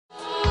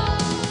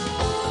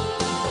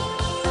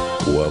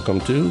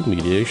Welcome to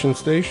Mediation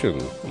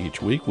Station.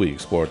 Each week we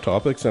explore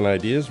topics and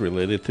ideas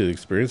related to the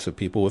experience of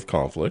people with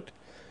conflict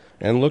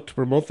and look to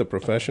promote the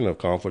profession of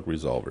conflict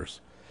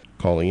resolvers.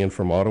 Calling in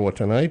from Ottawa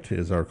tonight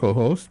is our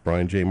co-host,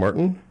 Brian J.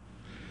 Martin.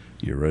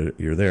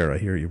 You're there. I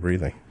hear you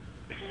breathing.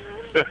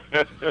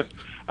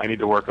 I need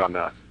to work on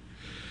that.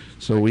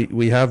 So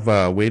we have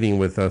waiting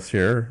with us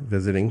here,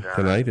 visiting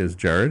tonight, is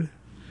Jared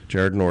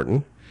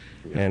Norton.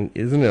 Yeah. And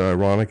isn't it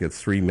ironic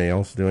it's three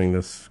males doing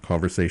this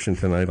conversation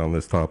tonight on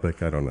this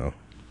topic? I don't know.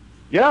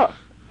 Yeah.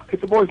 It's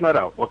the boys' night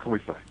out. What can we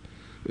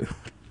say?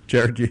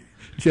 Jared, do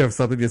you have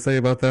something to say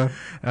about that?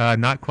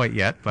 Not quite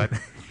yet, but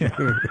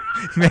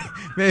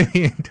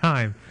maybe in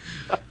time.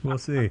 We'll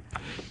see.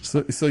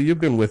 So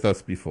you've been with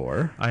us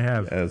before. I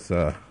have. As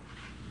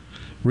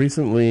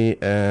recently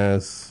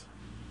as,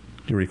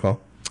 do you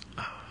recall?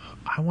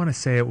 I want to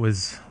say it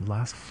was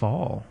last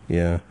fall.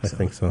 Yeah, I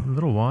think so. A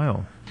little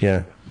while.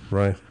 Yeah,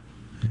 right.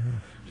 Yeah.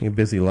 You have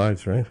busy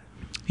lives, right?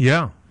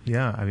 Yeah.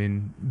 I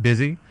mean,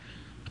 busy.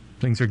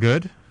 Things are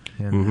good,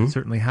 and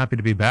certainly happy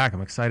to be back.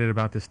 I'm excited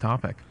about this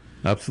topic.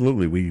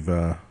 Absolutely. We've,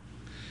 I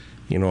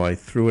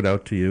threw it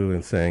out to you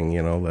and saying,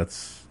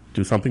 let's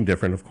do something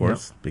different, of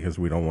course, because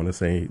we don't want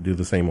to do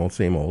the same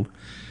old.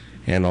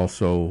 And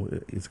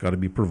also, it's got to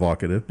be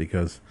provocative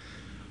because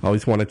I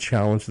always want to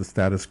challenge the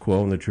status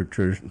quo and the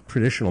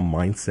traditional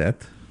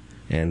mindset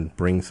and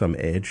bring some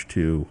edge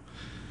to,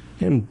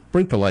 and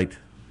bring to light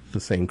the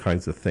same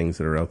kinds of things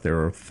that are out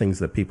there or things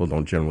that people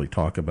don't generally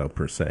talk about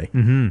per se,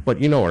 but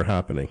are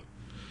happening.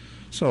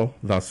 So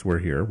thus we're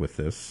here with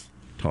this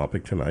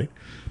topic tonight.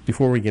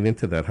 Before we get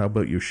into that, how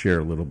about you share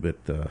a little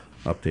bit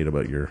update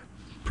about your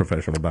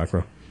professional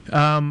background?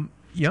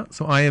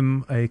 So I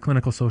am a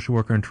clinical social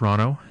worker in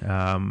Toronto.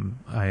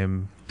 I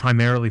am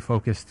primarily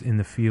focused in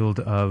the field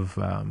of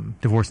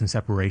divorce and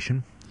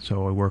separation.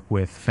 So I work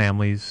with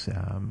families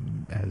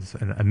as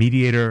a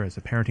mediator, as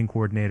a parenting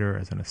coordinator,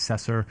 as an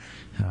assessor,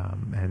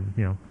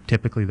 and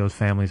typically those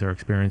families are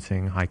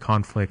experiencing high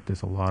conflict.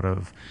 There's a lot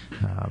of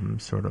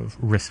sort of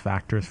risk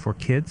factors for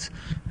kids,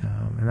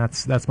 and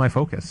that's my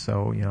focus.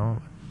 So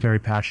very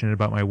passionate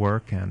about my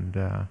work, and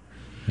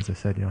as I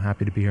said,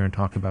 happy to be here and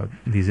talk about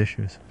these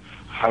issues.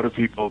 How do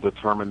people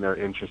determine their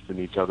interest in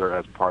each other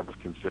as part of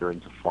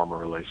considering to form a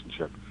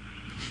relationship?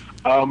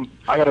 I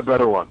got a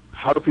better one.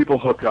 How do people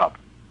hook up?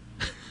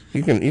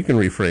 You can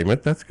reframe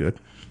it. That's good.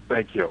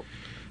 Thank you.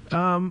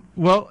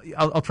 Well,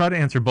 I'll try to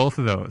answer both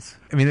of those.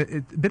 I mean,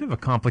 it's a bit of a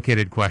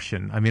complicated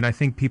question. I mean, I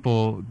think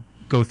people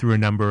go through a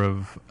number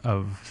of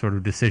sort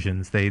of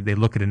decisions. They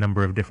look at a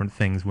number of different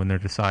things when they're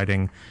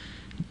deciding,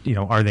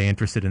 are they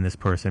interested in this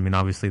person? I mean,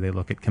 obviously they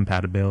look at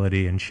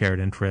compatibility and shared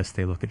interests.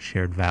 They look at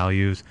shared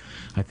values.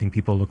 I think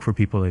people look for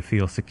people they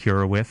feel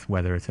secure with,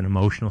 whether it's an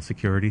emotional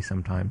security.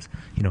 Sometimes,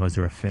 is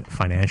there a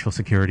financial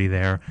security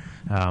there?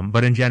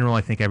 But in general,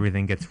 I think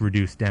everything gets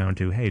reduced down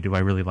to, hey, do I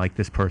really like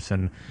this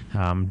person?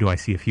 Do I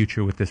see a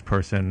future with this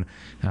person?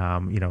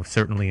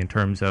 Certainly in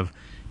terms of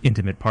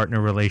intimate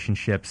partner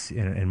relationships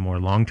and more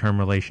long-term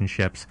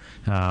relationships,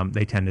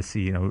 they tend to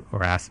see,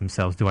 or ask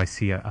themselves, do I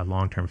see a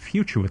long-term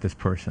future with this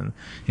person?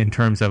 In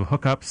terms of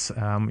hookups,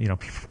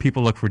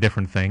 people look for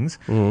different things.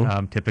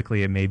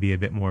 Typically, it may be a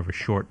bit more of a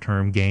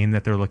short-term gain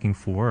that they're looking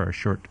for, or a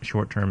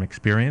short-term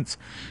experience.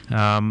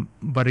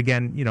 But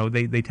again,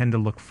 they tend to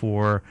look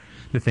for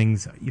the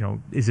things,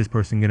 is this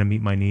person going to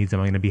meet my needs? Am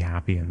I going to be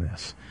happy in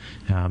this?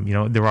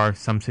 There are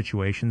some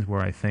situations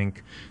where I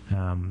think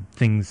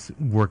things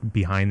work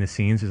behind the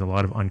scenes. There's a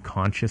lot of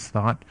unconscious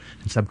thought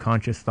and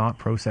subconscious thought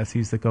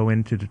processes that go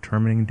into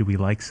determining, do we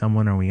like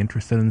someone? Are we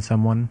interested in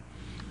someone?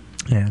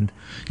 And,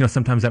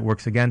 sometimes that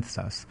works against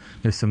us.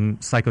 There's some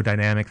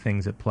psychodynamic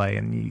things at play,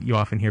 and you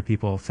often hear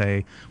people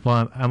say,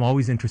 well, I'm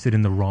always interested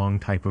in the wrong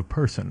type of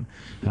person.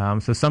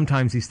 So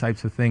sometimes these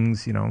types of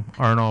things,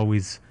 aren't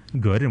always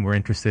good, and we're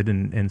interested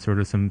in sort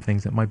of some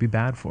things that might be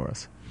bad for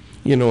us.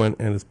 And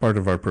as part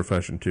of our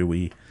profession, too,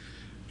 we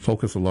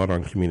focus a lot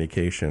on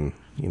communication,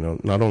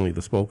 not only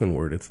the spoken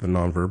word, it's the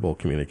nonverbal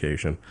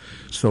communication.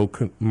 So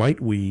might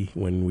we,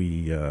 when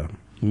we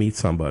meet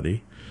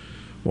somebody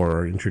or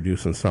are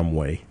introduced in some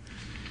way,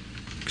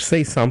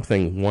 say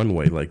something one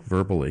way, like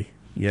verbally,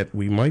 yet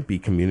we might be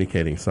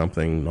communicating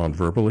something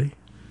nonverbally?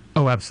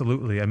 Oh,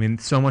 absolutely. I mean,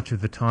 so much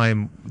of the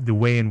time, the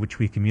way in which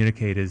we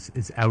communicate is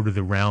out of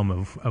the realm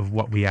of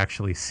what we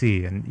actually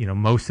see. And,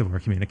 most of our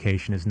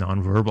communication is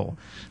nonverbal.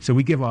 So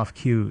we give off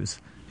cues,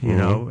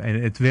 and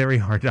it's very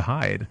hard to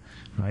hide,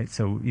 right?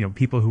 So,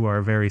 people who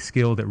are very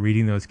skilled at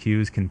reading those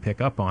cues can pick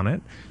up on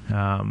it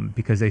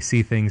because they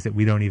see things that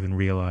we don't even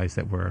realize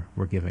that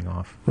we're giving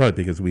off. Right,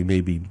 because we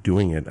may be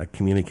doing it,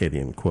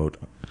 communicating, quote,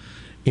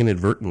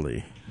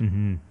 inadvertently.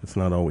 It's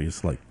not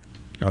always,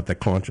 at the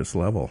conscious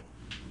level.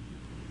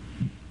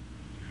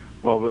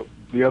 Well,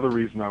 the other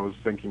reason I was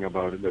thinking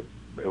about it, that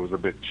it was a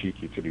bit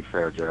cheeky, to be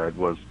fair, Jared,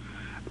 was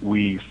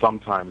we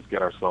sometimes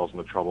get ourselves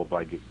into trouble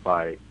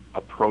by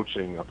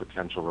approaching a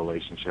potential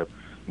relationship,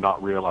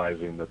 not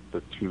realizing that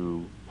the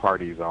two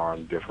parties are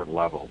on different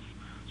levels.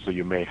 So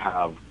you may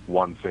have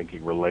one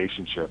thinking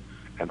relationship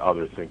and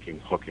other thinking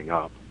hooking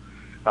up.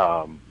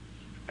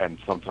 and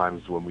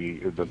sometimes when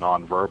the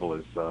nonverbal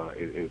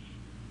is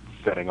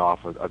setting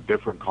off a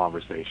different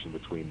conversation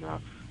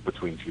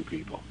between two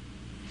people.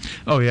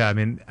 Oh, yeah. I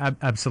mean,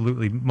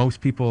 absolutely.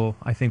 Most people,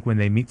 I think, when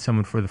they meet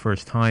someone for the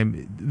first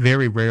time,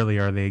 very rarely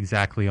are they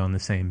exactly on the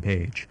same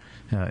page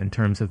in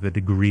terms of the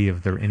degree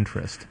of their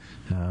interest.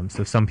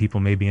 So some people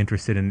may be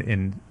interested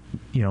in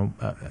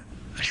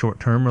a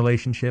short-term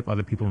relationship.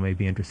 Other people may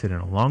be interested in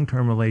a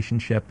long-term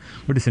relationship,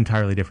 or just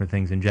entirely different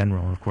things in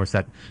general. And of course,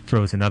 that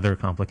throws another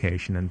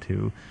complication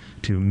into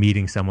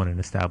meeting someone and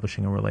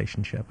establishing a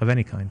relationship of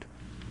any kind.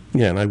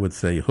 Yeah, and I would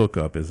say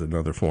hookup is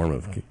another form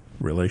of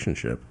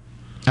relationship.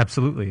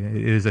 Absolutely.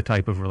 It is a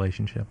type of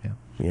relationship, yeah.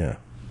 Yeah.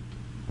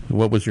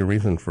 What was your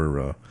reason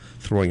for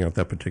throwing out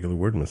that particular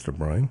word, Mr.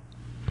 Bryan?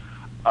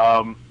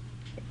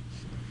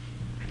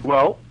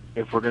 Well,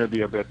 if we're going to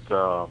be a bit,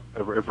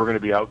 if we're going to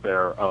be out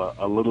there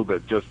a little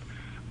bit, just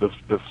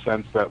the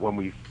sense that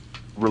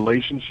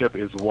relationship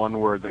is one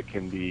word that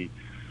can be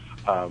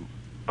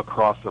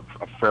across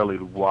a fairly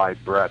wide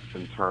breadth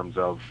in terms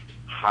of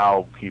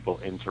how people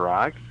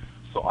interact.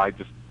 So I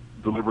just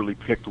deliberately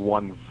picked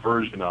one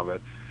version of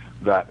it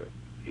that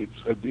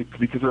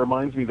because it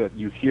reminds me that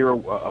you hear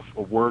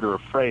a word or a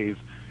phrase,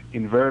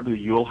 invariably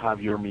you'll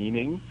have your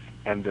meaning,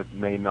 and it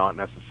may not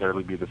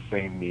necessarily be the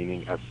same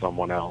meaning as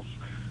someone else.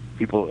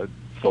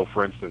 So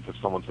for instance, if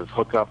someone says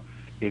hookup,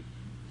 it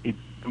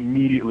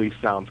immediately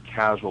sounds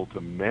casual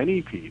to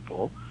many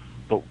people,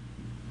 but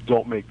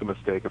don't make the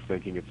mistake of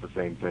thinking it's the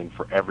same thing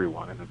for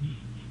everyone. And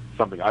it's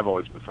something I've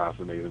always been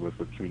fascinated with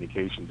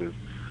communications is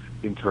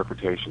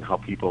interpretation, how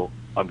people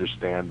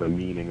understand the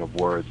meaning of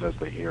words as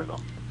they hear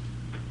them.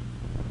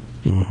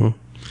 Mm-hmm.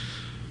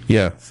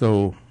 Yeah,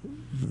 so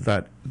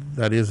that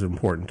is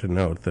important to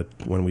note,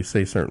 that when we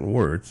say certain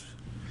words,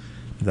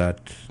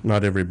 that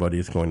not everybody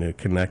is going to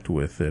connect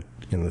with it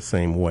in the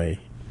same way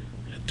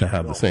to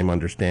have the same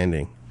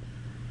understanding.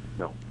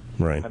 No.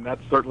 Right. And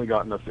that's certainly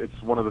gotten us,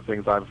 it's one of the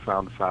things I've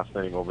found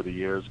fascinating over the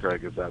years,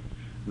 Greg, is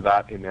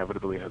that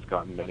inevitably has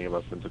gotten many of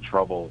us into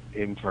trouble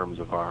in terms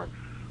of our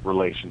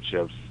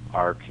relationships,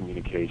 our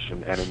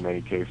communication, and in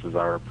many cases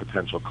our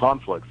potential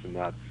conflicts, in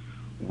that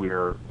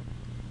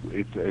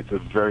it's a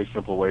very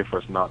simple way for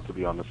us not to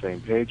be on the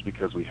same page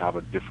because we have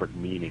a different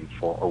meaning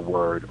for a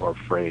word or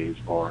phrase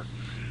or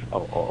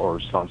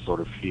some sort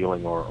of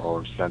feeling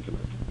or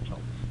sentiment. So.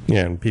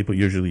 Yeah, and people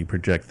usually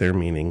project their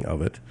meaning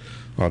of it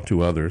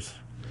onto others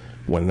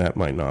when that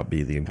might not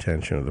be the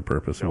intention or the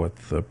purpose of what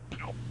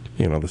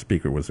the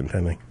speaker was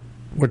intending.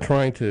 We're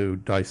trying to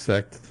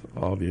dissect,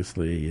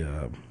 obviously,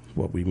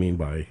 what we mean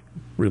by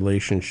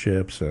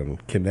relationships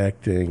and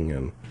connecting,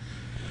 and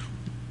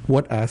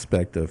what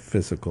aspect of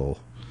physical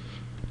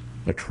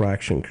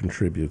attraction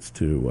contributes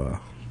to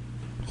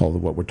all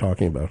of what we're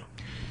talking about.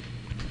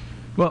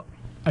 Well,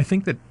 I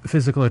think that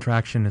physical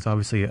attraction is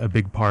obviously a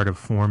big part of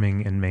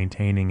forming and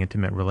maintaining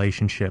intimate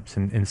relationships,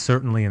 and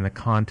certainly in the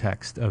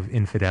context of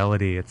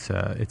infidelity, it's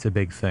a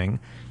big thing.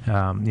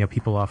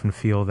 People often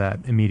feel that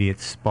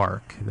immediate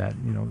spark, that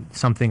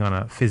something on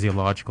a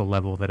physiological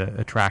level that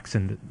attracts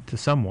into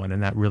someone,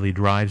 and that really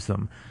drives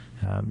them.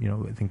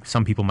 I think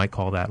some people might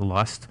call that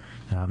lust,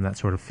 that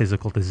sort of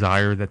physical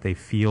desire that they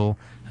feel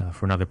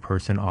for another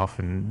person.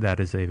 Often that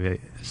is a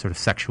sort of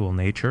sexual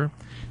nature.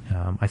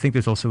 I think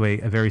there's also a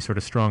very sort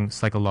of strong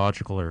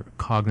psychological or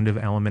cognitive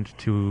element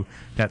to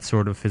that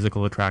sort of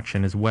physical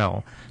attraction as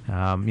well.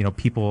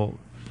 People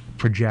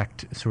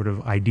project sort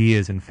of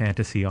ideas and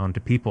fantasy onto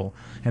people,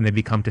 and they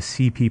become to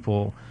see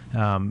people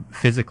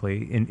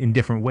physically in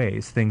different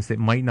ways, things that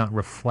might not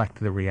reflect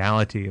the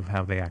reality of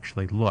how they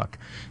actually look.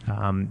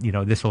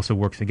 This also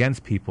works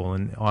against people,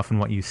 and often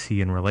what you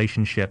see in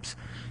relationships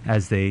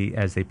as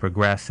they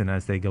progress and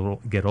as they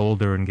get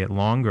older and get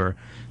longer,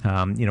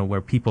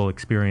 where people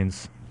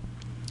experience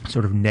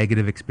sort of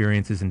negative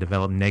experiences and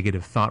develop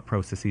negative thought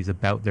processes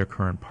about their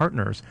current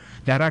partners,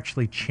 that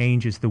actually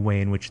changes the way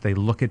in which they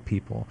look at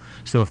people.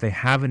 So if they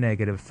have a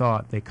negative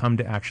thought, they come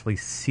to actually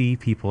see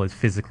people as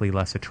physically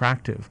less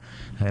attractive.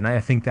 And I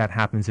think that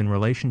happens in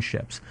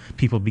relationships.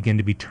 People begin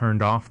to be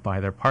turned off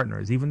by their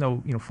partners, even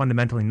though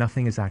fundamentally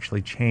nothing has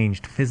actually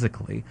changed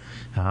physically.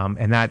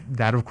 And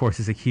that of course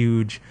is a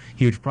huge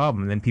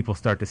problem. And then people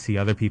start to see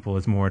other people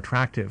as more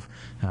attractive.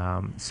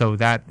 So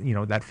that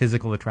that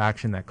physical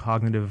attraction, that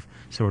cognitive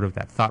sort of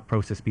that thought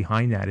process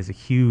behind that is a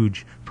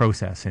huge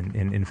process in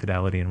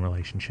infidelity in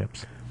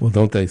relationships. Well,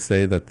 don't they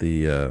say that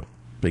the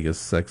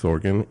biggest sex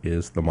organ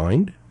is the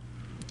mind?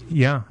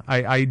 Yeah,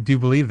 I do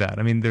believe that.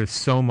 I mean, there's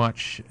so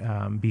much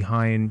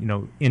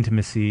behind,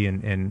 intimacy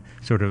and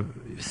sort of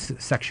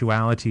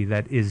sexuality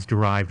that is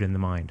derived in the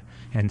mind.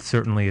 And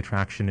certainly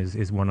attraction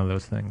is one of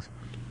those things.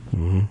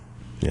 Mm-hmm.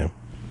 Yeah.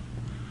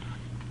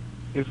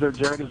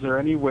 Jared, is there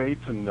any way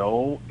to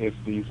know if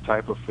these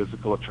type of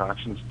physical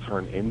attractions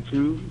turn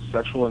into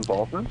sexual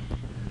involvement?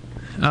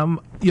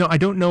 I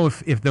don't know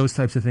if those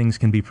types of things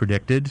can be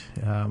predicted.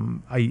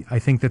 I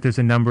think that there's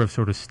a number of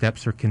sort of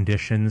steps or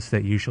conditions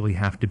that usually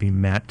have to be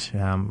met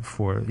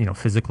for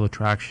physical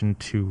attraction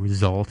to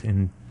result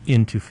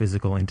into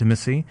physical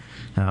intimacy.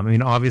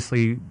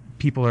 Obviously,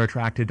 people are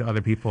attracted to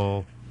other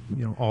people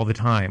all the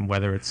time,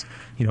 whether it's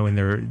in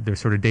their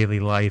sort of daily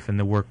life, in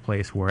the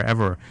workplace,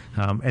 wherever,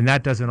 and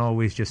that doesn't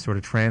always just sort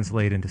of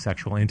translate into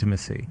sexual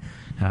intimacy.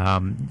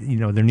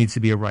 There needs to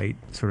be a right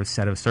sort of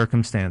set of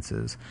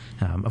circumstances.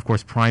 Of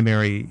course,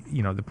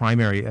 the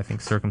primary I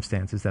think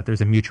circumstance is that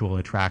there's a mutual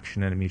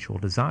attraction and a mutual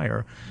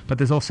desire, but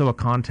there's also a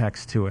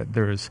context to it.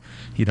 There's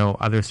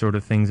other sort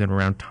of things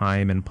around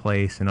time and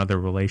place and other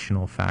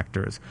relational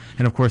factors,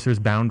 and of course there's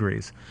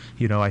boundaries.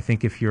 I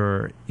think if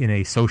you're in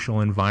a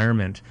social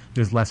environment,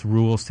 there's less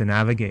rules to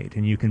navigate,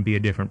 and you can be a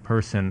different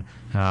person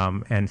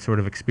and sort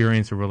of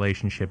experience a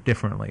relationship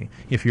differently.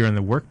 If you're in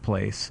the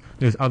workplace,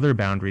 there's other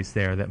boundaries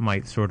there that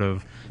might sort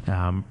of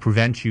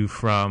prevent you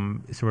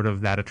from sort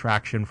of that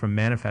attraction from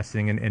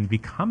manifesting and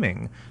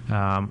becoming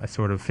a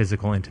sort of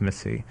physical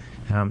intimacy.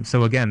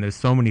 So again, there's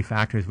so many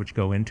factors which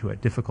go into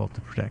it, difficult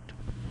to predict.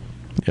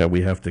 Yeah,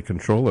 we have to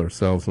control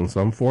ourselves in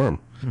some form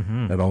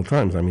at all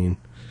times. I mean,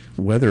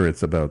 whether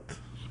it's about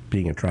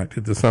being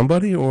attracted to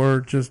somebody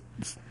or just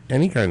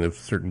any kind of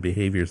certain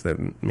behaviors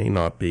that may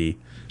not be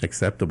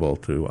acceptable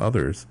to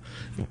others.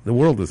 The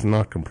world is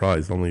not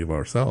comprised only of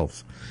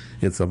ourselves.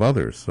 It's of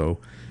others. So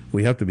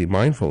we have to be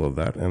mindful of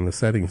that and the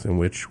settings in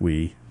which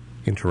we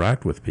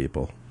interact with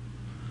people.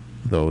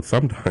 Though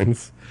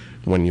sometimes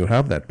when you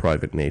have that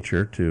private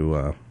nature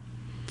to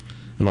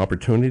an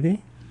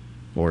opportunity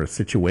or a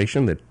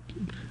situation that,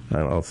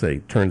 I'll say,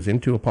 turns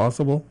into a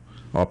possible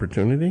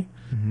opportunity,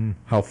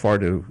 how far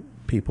do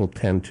people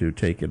tend to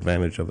take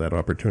advantage of that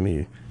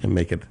opportunity and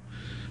make it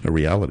a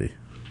reality?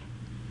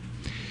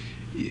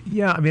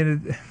 Yeah, I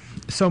mean,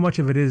 so much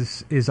of it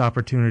is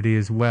opportunity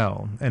as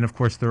well, and of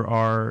course there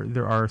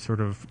are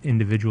sort of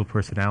individual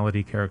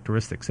personality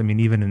characteristics. I mean,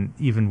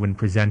 even when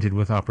presented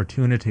with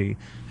opportunity,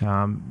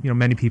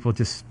 many people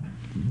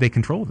they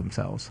control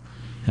themselves,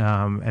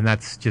 and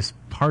that's just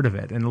part of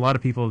it. And a lot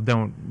of people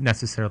don't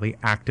necessarily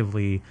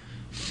actively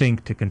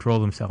think to control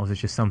themselves.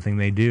 It's just something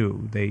they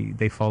do.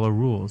 They follow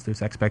rules.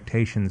 There's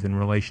expectations in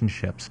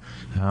relationships,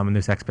 and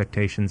there's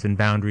expectations and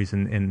boundaries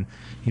in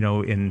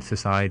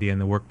society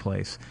and the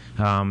workplace.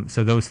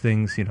 So those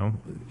things,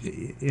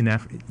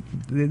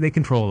 they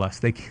control us.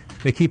 They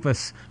keep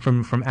us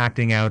from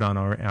acting out on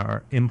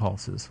our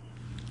impulses.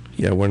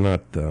 Yeah, we're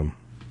not.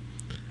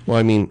 Well,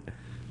 I mean,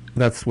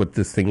 that's what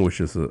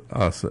distinguishes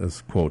us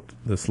as, quote,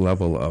 this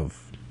level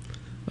of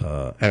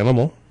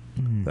animal,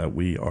 that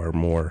we are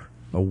more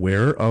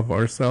aware of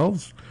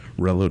ourselves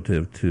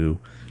relative to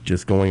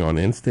just going on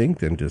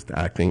instinct and just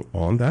acting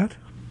on that.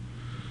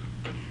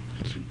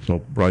 So,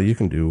 Brian, you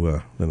can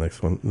do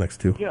the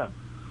next two. Yeah.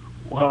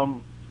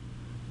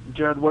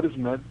 Jared, what is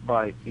meant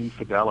by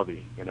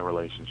infidelity in a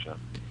relationship?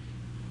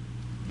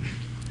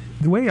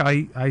 The way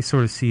I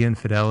sort of see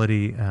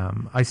infidelity,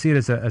 I see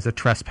it as a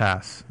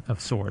trespass of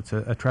sorts,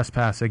 a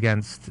trespass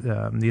against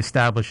the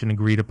established and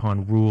agreed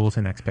upon rules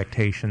and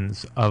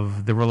expectations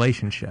of the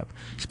relationship,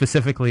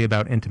 specifically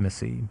about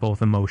intimacy,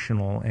 both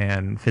emotional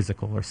and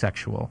physical or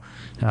sexual.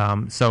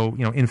 So,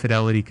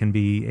 infidelity can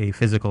be a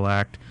physical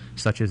act,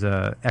 such as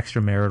a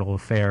extramarital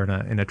affair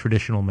in a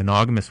traditional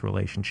monogamous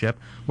relationship,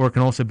 or it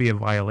can also be a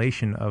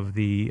violation of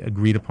the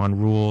agreed upon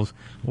rules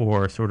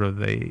or sort of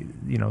the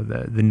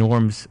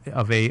norms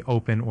of a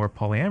open or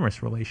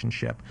polyamorous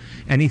relationship.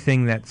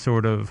 Anything that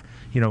sort of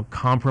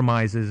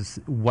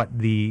compromises what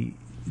the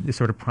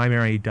sort of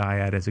primary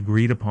dyad is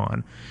agreed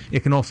upon. It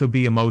can also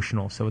be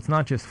emotional, so it's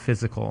not just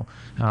physical.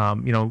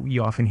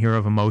 You often hear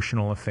of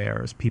emotional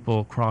affairs,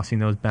 people crossing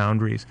those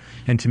boundaries,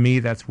 and to me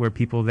that's where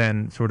people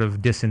then sort of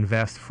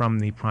disinvest from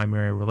the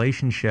primary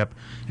relationship,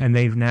 and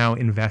they've now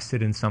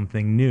invested in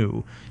something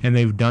new, and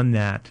they've done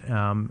that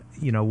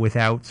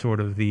without sort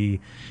of the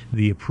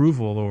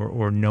approval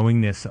or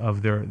knowingness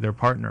of their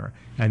partner,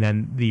 and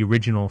then the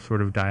original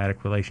sort of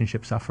dyadic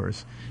relationship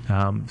suffers.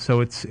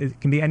 So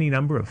it can be any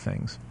number of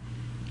things.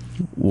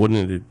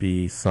 Wouldn't it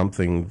be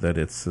something that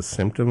it's a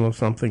symptom of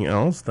something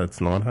else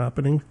that's not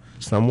happening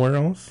somewhere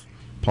else?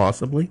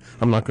 Possibly.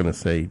 I'm not going to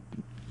say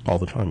all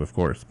the time, of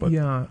course, but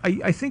yeah,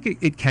 I think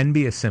it can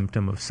be a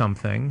symptom of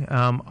something.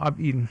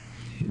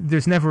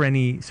 There's never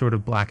any sort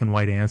of black and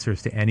white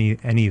answers to any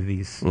of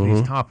these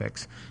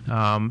topics.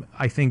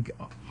 I think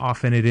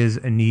often it is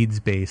a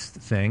needs-based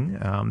thing.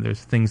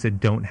 There's things that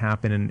don't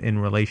happen in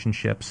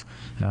relationships,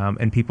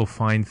 and people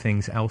find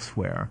things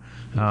elsewhere.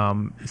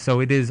 So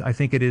it is. I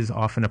think it is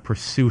often a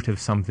pursuit of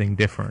something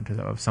different,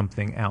 of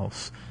something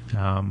else.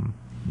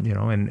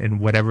 And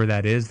whatever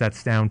that is,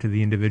 that's down to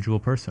the individual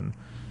person,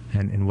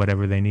 and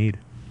whatever they need.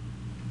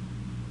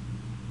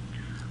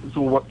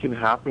 So what can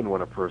happen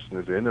when a person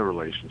is in a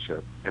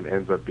relationship and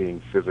ends up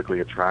being physically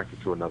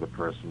attracted to another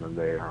person and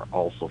they are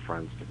also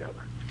friends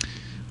together?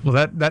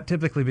 Well, that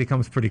typically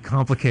becomes pretty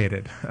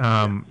complicated,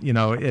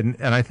 and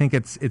I think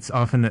it's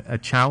often a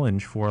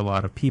challenge for a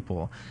lot of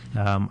people.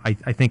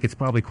 I think it's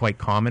probably quite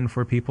common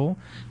for people,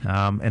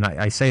 and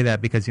I say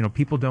that because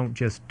people don't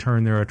just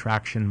turn their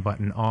attraction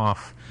button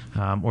off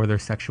or their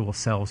sexual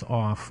selves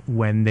off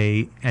when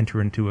they enter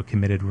into a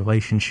committed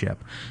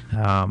relationship.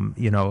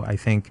 I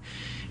think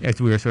as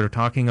we were sort of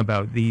talking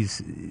about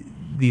these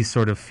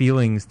sort of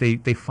feelings,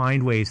 they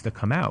find ways to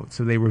come out,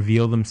 so they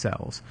reveal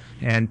themselves,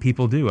 and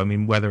people do. I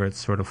mean, whether it's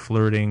sort of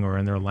flirting or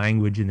in their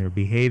language and their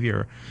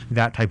behavior,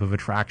 that type of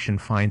attraction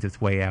finds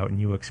its way out, and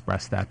you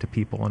express that to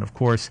people. And of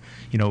course,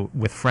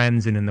 with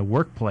friends and in the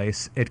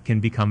workplace, it can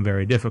become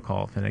very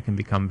difficult and it can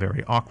become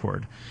very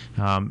awkward.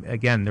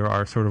 Again, there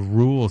are sort of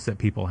rules that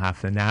people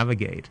have to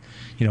navigate.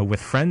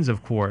 With friends,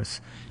 of course,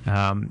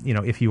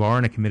 if you are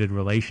in a committed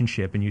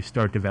relationship and you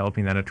start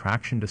developing that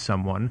attraction to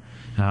someone,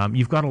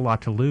 you've got a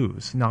lot to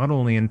lose, not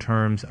only in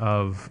terms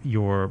of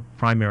your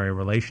primary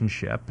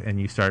relationship and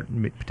you start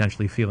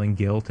potentially feeling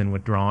guilt and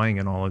withdrawing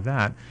and all of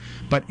that,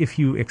 but if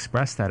you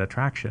express that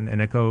attraction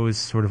and it goes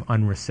sort of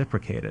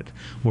unreciprocated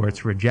or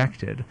it's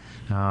rejected,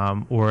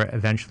 or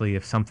eventually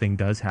if something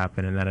does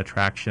happen and that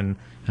attraction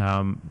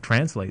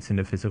translates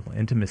into physical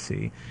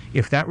intimacy,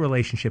 if that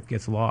relationship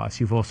gets lost,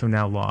 you've also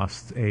now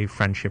lost a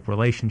friendship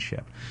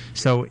relationship.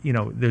 So,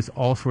 there's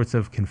all sorts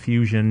of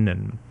confusion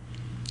and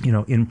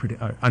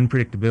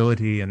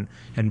unpredictability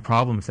and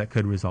problems that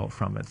could result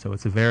from it. So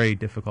it's a very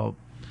difficult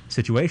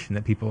situation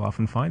that people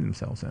often find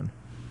themselves in.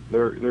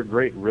 There are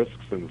great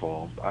risks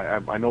involved.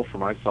 I know for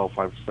myself,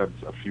 I've said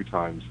a few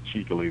times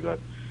cheekily that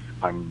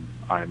I'm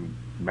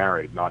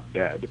married, not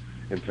dead,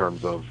 in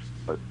terms of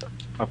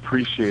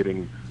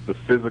appreciating the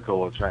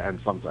physical and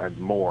sometimes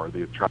more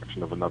the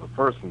attraction of another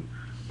person.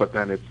 But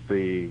then it's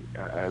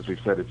as we've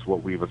said, it's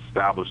what we've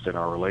established in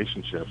our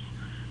relationships.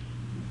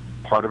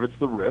 Part of it's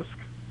the risk,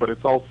 but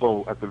it's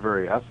also at the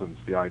very essence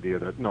the idea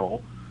that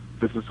no,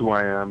 this is who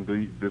I am,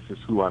 this is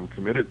who I'm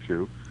committed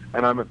to,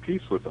 and I'm at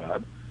peace with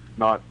that.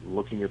 Not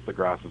looking at the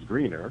grass as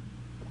greener.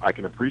 I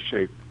can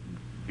appreciate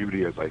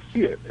beauty as I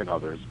see it in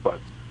others, but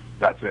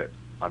that's it.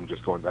 I'm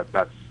just going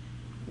that's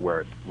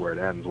where it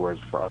ends. Whereas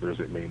for others,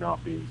 it may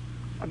not be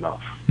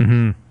enough.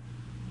 Mm-hmm.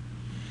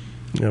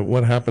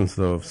 What happens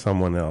though if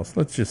someone else,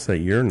 let's just say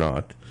you're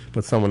not,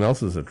 but someone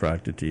else is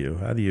attracted to you?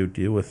 How do you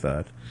deal with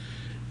that?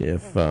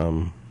 If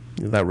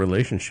that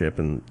relationship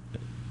and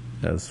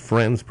as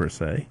friends per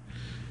se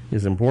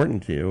is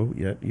important to you,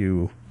 yet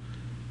you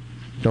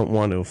don't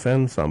want to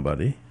offend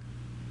somebody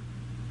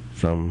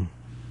from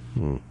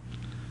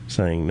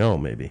saying no,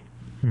 maybe.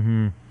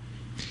 Mm-hmm.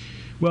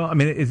 Well, I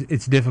mean,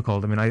 it's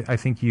difficult. I mean, I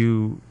think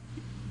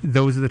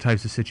those are the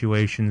types of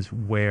situations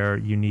where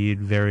you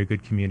need very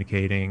good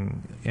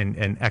communicating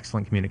and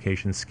excellent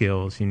communication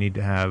skills. You need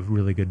to have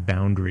really good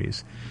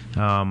boundaries.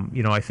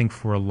 I think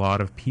for a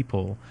lot of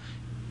people,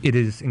 it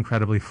is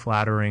incredibly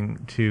flattering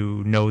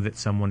to know that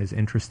someone is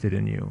interested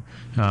in you,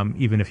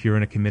 even if you're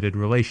in a committed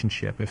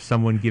relationship. If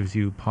someone gives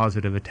you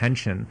positive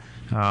attention,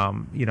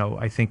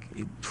 I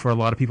think for a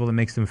lot of people that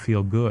makes them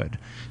feel good.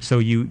 So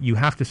you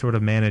have to sort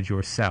of manage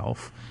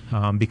yourself,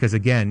 because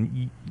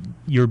again,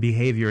 your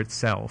behavior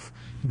itself,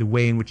 the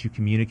way in which you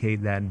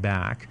communicate that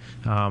back,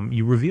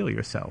 you reveal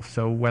yourself.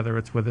 So whether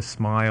it's with a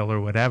smile or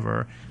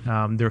whatever,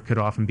 there could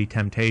often be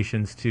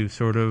temptations to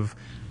sort of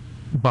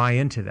buy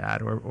into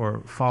that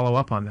or follow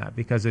up on that,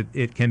 because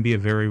it can be a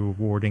very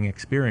rewarding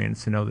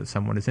experience to know that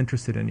someone is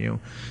interested in you.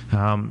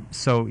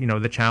 So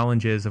the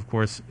challenge is, of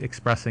course,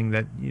 expressing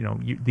that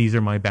these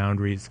are my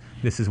boundaries,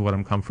 this is what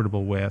I'm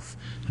comfortable with,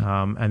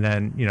 and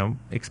then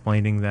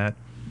explaining that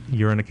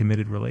you're in a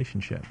committed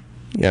relationship.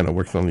 Yeah, and it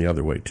works on the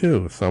other way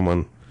too. If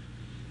someone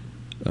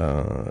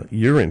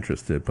you're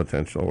interested,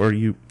 potential, or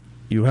you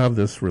have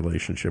this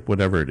relationship,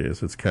 whatever it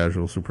is, it's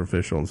casual,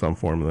 superficial in some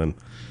form, and then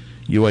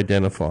you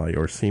identify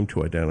or seem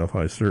to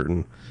identify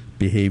certain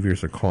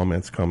behaviors or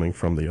comments coming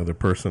from the other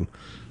person.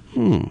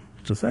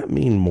 Does that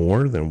mean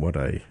more than what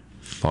I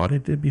thought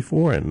it did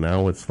before? And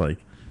now it's like,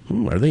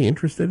 are they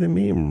interested in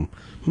me?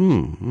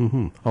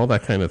 All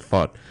that kind of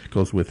thought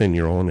goes within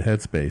your own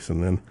headspace,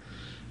 and then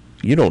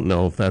you don't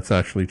know if that's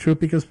actually true,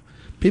 because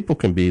people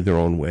can be their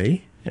own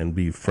way and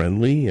be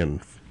friendly and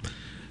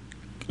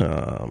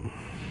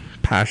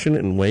passionate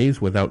in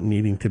ways without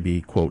needing to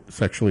be, quote,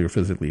 sexually or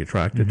physically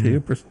attracted to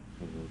you.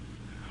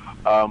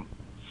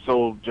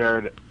 So,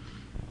 Jared,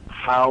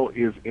 how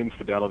is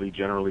infidelity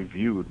generally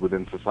viewed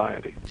within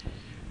society?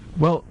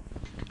 Well,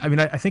 I mean,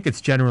 I think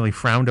it's generally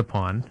frowned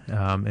upon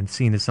and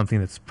seen as something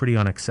that's pretty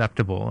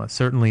unacceptable,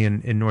 certainly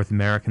in North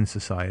American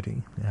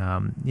society.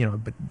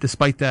 But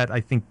despite that,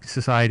 I think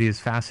society is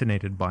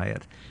fascinated by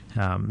it.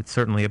 It's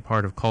certainly a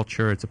part of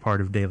culture. It's a part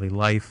of daily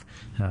life.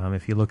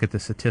 If you look at the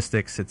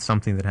statistics, it's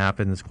something that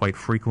happens quite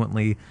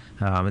frequently.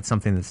 It's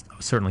something that's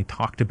certainly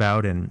talked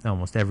about in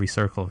almost every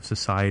circle of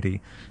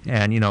society.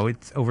 And,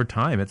 it's over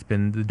time, it's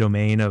been the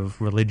domain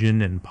of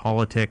religion and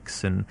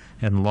politics and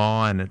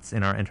law, and it's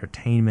in our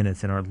entertainment,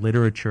 it's in our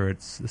literature. literature,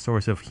 it's a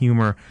source of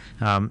humor,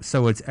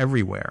 so it's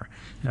everywhere.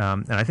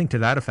 And I think to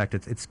that effect,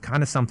 it's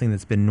kind of something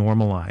that's been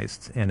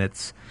normalized, and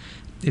it's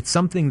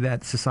something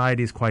that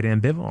society is quite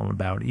ambivalent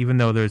about, even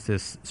though there's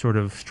this sort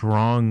of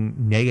strong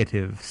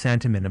negative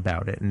sentiment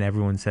about it, and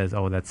everyone says,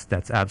 oh,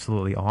 that's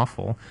absolutely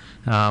awful.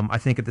 I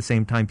think at the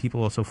same time,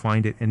 people also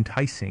find it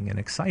enticing and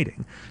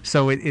exciting.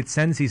 So it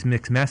sends these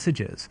mixed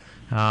messages,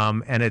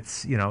 and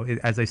it's,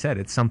 as I said,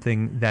 it's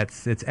something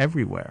it's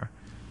everywhere.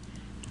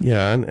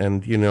 Yeah,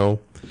 and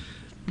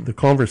the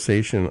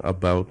conversation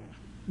about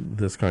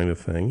this kind of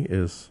thing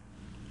is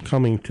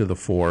coming to the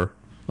fore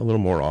a little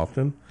more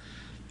often.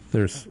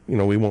 There's,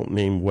 we won't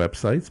name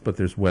websites, but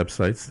there's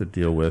websites that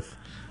deal with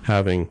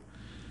having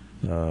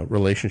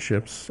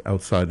relationships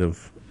outside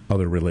of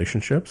other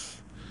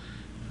relationships,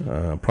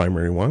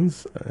 primary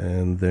ones.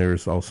 And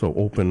there's also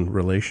open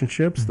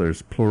relationships.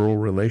 There's plural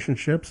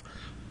relationships.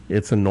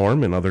 It's a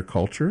norm in other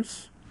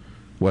cultures.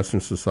 Western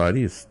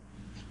society is,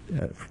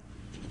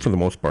 for the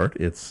most part,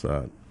 it's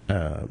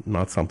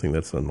not something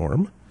that's a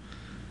norm.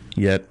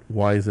 Yet,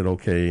 why is it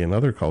okay in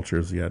other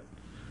cultures, yet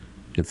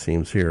it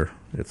seems here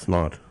it's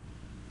not?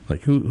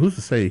 Like, who's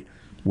to say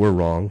we're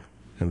wrong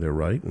and they're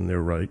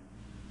right,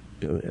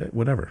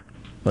 whatever?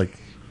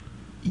 Like,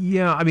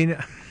 yeah, I mean,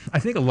 I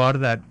think a lot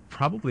of that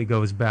probably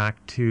goes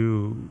back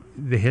to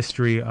the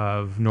history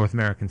of North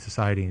American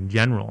society in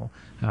general.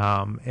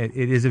 It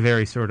is a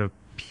very sort of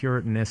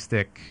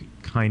puritanistic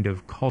kind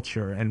of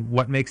culture, and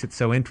what makes it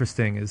so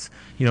interesting is,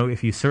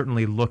 if you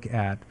certainly look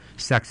at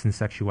sex and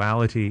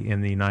sexuality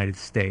in the United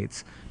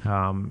States,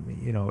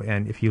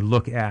 and if you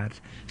look at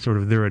sort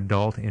of their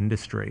adult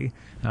industry,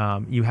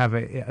 you have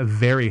a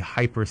very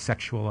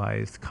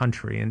hypersexualized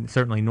country, and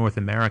certainly North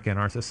America and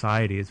our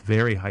society is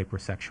very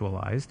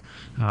hypersexualized,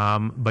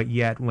 but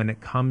yet when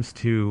it comes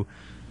to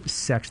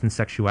sex and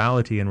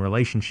sexuality and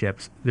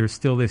relationships, there's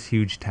still this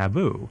huge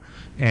taboo,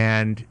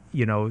 and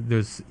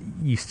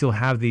you still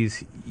have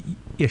these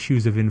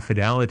issues of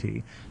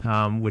infidelity,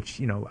 which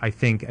I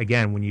think,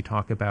 again, when you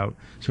talk about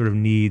sort of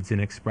needs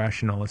and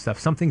expression, all this stuff,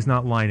 something's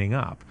not lining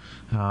up,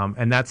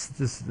 and that's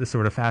the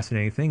sort of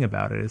fascinating thing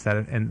about it, is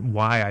that, and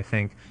why I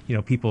think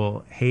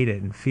people hate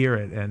it and fear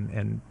it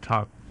and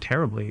talk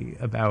terribly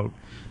about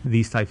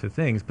these types of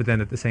things, but then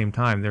at the same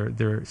time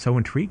they're so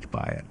intrigued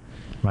by it,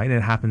 right? And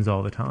it happens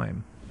all the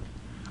time.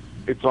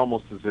 It's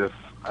almost as if,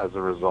 as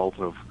a result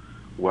of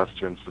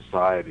Western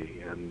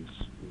society, and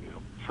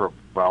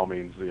by all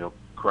means,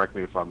 correct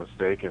me if I'm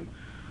mistaken,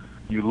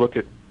 you look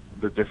at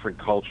the different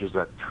cultures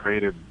that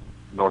created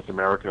North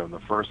America in the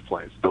first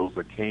place, those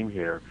that came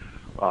here,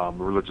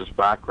 religious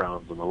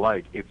backgrounds and the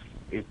like.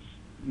 It's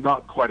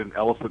not quite an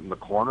elephant in the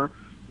corner,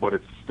 but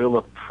it's still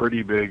a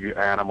pretty big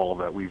animal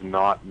that we've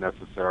not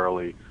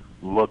necessarily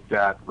looked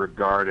at,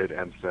 regarded,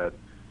 and said,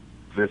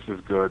 this is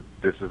good,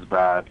 this is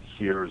bad,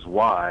 here's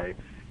why.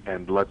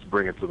 And let's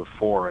bring it to the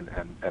fore and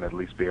at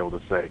least be able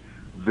to say,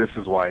 this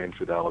is why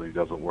infidelity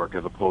doesn't work,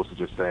 as opposed to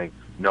just saying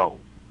no.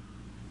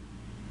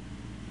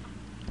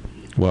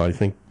 Well, I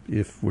think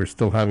if we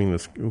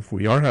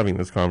are having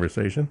this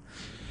conversation,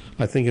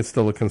 I think it's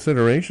still a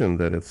consideration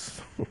that it's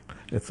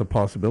a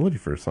possibility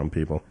for some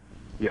people.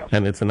 Yes.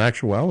 And it's an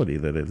actuality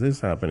that it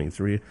is happening.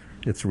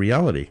 It's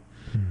reality.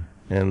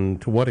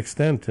 And to what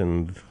extent,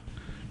 and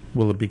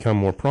will it become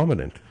more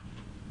prominent?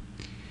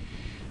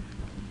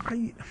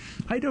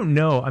 I don't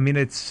know. I mean,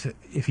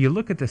 if you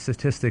look at the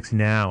statistics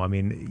now, I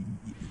mean,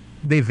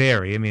 they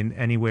vary. I mean,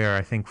 anywhere,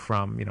 I think,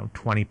 from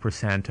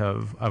 20%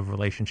 of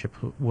relationships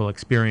will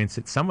experience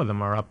it. Some of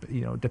them are up,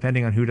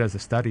 depending on who does the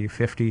study,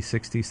 50,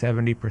 60,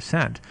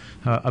 70%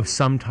 of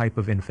some type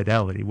of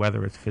infidelity,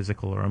 whether it's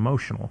physical or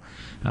emotional.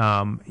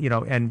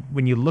 And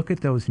when you look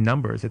at those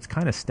numbers, it's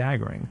kind of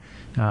staggering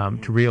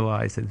to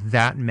realize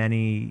that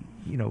many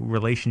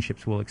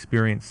relationships will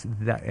experience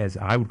that, as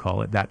I would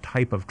call it, that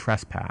type of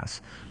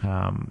trespass.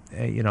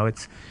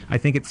 I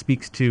think it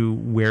speaks to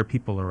where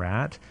people are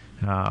at.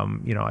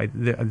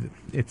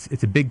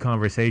 It's a big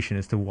conversation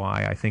as to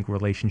why I think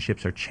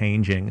relationships are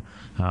changing,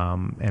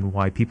 and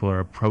why people are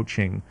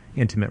approaching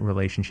intimate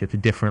relationships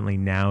differently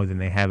now than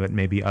they have at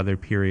maybe other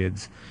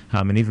periods,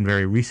 and even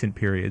very recent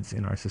periods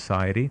in our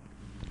society.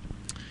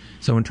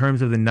 So in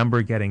terms of the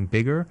number getting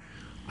bigger,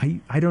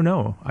 I don't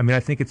know. I mean,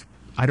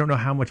 I don't know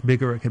how much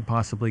bigger it could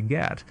possibly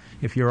get.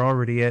 If you're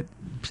already at,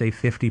 say,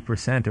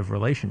 50% of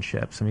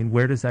relationships, I mean,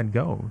 where does that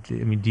go? I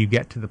mean, do you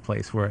get to the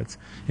place where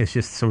it's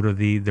just sort of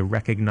the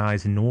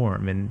recognized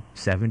norm in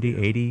 70,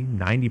 80,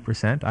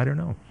 90%? I don't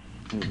know.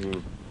 Mm-hmm.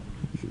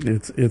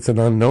 It's an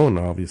unknown,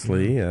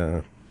 obviously,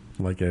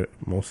 like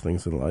most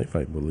things in life,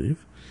 I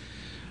believe.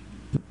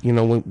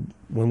 When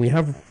we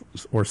have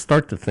or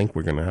start to think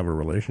we're going to have a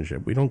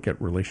relationship, we don't get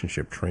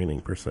relationship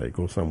training per se,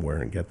 go somewhere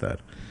and get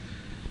that.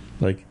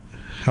 Like,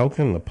 how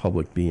can the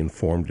public be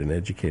informed and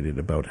educated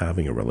about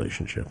having a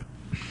relationship?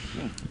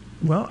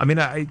 Well, I mean,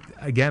 I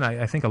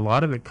think a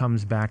lot of it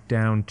comes back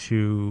down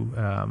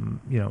to,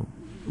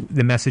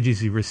 the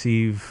messages you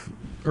receive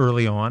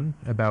early on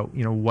about,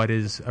 what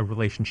is a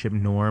relationship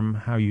norm,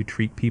 how you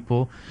treat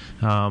people.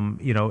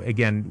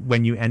 Again,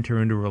 when you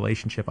enter into a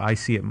relationship, I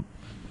see it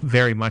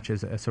very much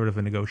as a sort of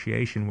a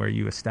negotiation where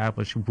you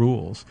establish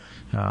rules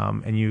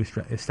and you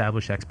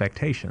establish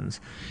expectations.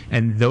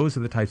 And those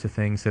are the types of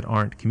things that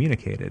aren't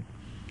communicated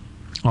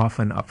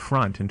often up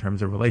front in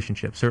terms of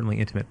relationships, certainly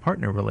intimate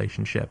partner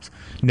relationships.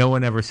 No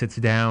one ever sits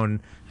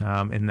down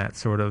in that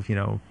sort of,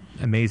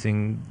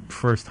 amazing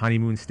first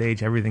honeymoon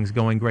stage, everything's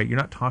going great. You're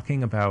not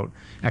talking about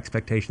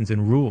expectations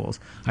and rules.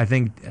 I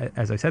think,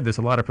 as I said, there's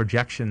a lot of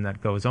projection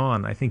that goes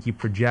on. I think you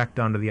project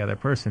onto the other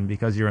person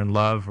because you're in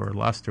love or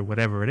lust or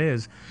whatever it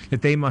is,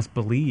 that they must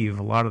believe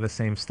a lot of the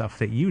same stuff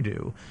that you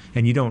do,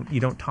 and you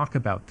don't talk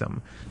about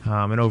them.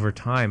 And over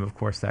time, of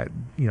course, that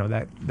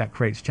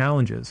creates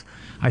challenges.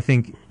 I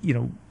think,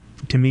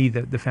 to me,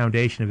 the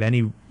foundation of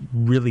any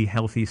really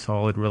healthy,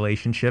 solid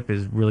relationship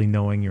is really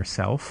knowing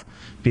yourself,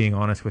 being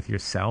honest with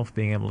yourself,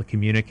 being able to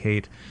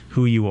communicate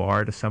who you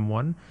are to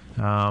someone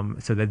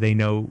so that they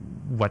know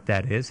what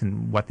that is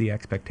and what the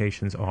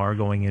expectations are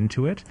going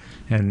into it.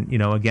 And,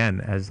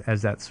 again,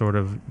 as that sort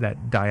of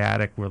that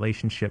dyadic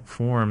relationship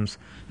forms,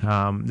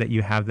 that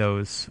you have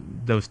those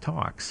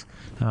talks.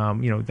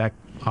 That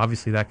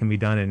obviously that can be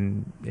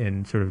done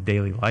in sort of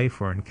daily life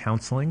or in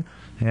counseling.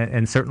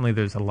 And certainly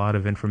there's a lot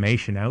of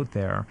information out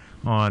there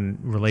on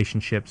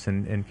relationships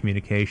and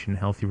communication,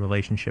 healthy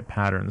relationship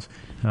patterns.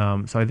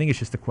 So I think it's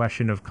just a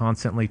question of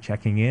constantly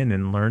checking in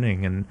and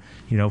learning and,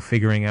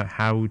 figuring out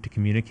how to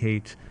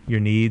communicate your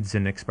needs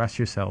and express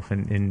yourself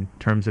in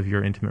terms of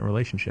your intimate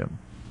relationship.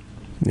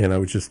 Yeah,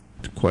 and the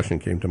question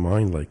came to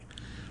mind, like,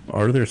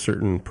 are there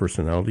certain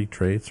personality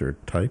traits or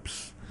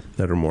types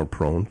that are more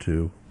prone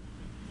to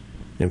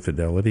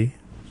infidelity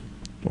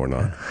or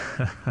not?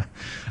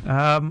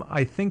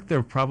 I think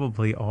there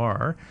probably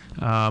are.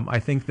 I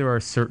think there are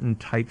certain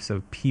types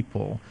of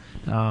people,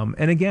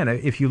 and again,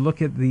 if you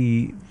look at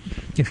the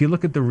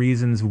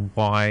reasons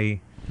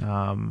why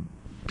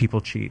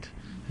people cheat,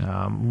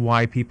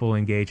 why people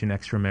engage in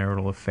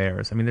extramarital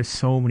affairs. I mean, there's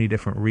so many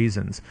different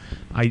reasons.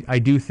 I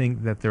do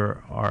think that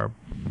there are,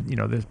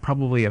 there's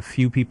probably a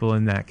few people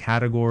in that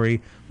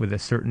category with a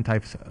certain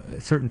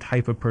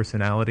type of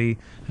personality,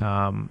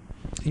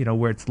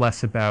 where it's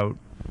less about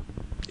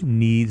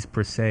needs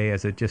per se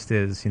as it just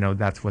is,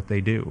 that's what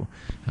they do.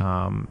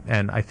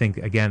 And I think,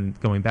 again,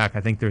 going back, I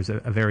think there's a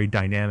very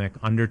dynamic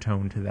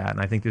undertone to that. And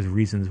I think there's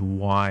reasons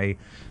why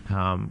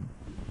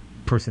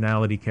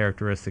personality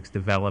characteristics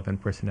develop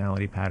and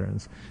personality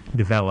patterns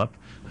develop.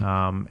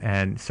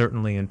 And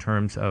certainly in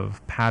terms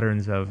of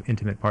patterns of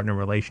intimate partner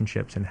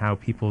relationships and how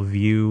people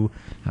view,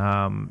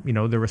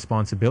 their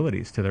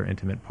responsibilities to their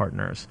intimate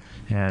partners.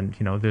 And,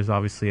 there's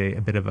obviously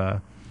a bit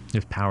of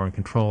there's power and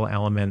control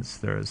elements.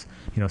 There's,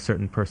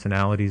 certain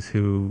personalities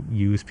who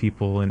use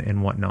people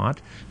and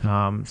whatnot.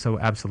 So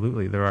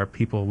absolutely, there are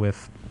people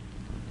with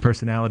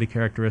personality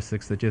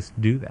characteristics that just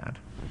do that.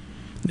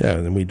 Yeah,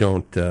 and we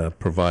don't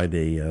provide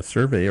a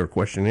survey or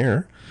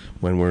questionnaire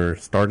when we're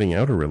starting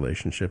out a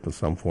relationship in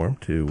some form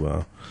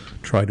to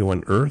try to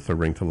unearth or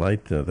bring to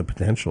light the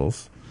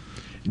potentials.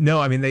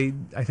 No, I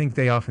mean, I think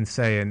they often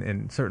say,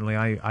 and certainly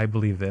I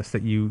believe this,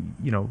 that you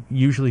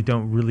usually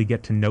don't really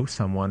get to know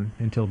someone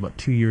until about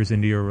 2 years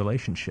into your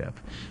relationship.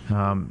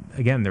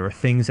 Again, there are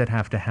things that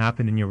have to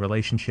happen in your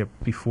relationship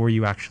before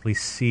you actually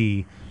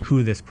see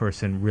who this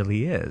person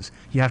really is.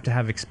 You have to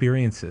have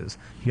experiences.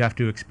 You have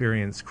to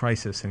experience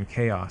crisis and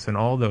chaos and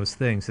all those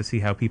things to see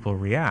how people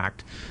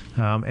react.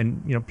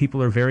 And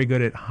people are very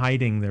good at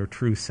hiding their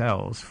true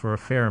selves for a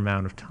fair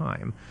amount of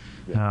time.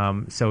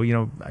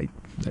 So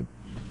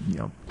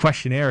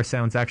questionnaire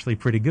sounds actually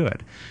pretty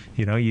good.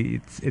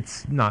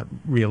 It's not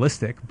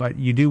realistic, but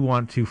you do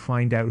want to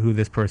find out who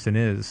this person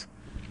is.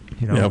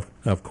 Yeah,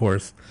 of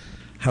course.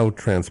 How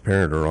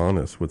transparent or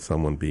honest would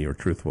someone be, or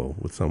truthful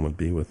would someone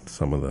be with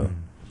some of the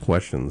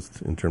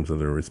questions in terms of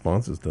their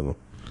responses to them?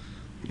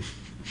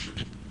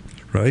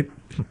 Right?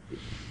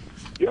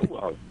 Yeah,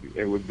 well,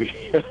 it would be.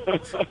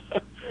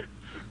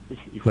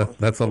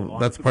 That's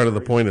part of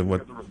the point of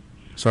what.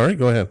 Sorry,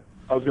 go ahead.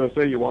 I was going to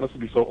say, you want us to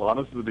be so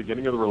honest at the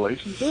beginning of the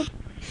relationship?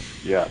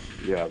 Yeah,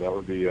 that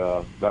would be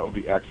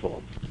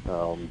excellent.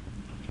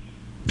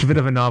 It's a bit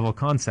of a novel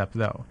concept,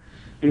 though,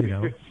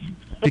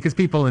 because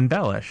people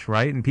embellish,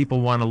 right? And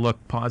people want to look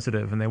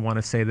positive, and they want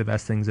to say the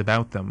best things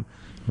about them,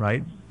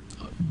 right?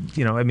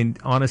 I mean,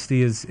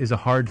 honesty is a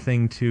hard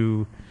thing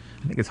to.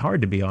 I think it's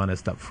hard to be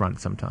honest up front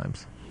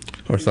sometimes.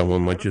 Or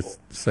someone might just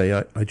say,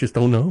 "I just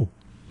don't know,"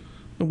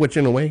 which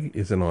in a way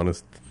is an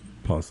honest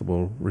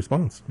possible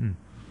response.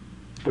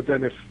 But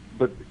then it's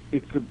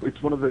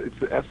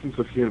the essence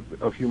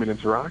of human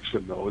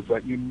interaction, though, is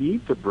that you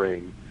need to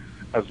bring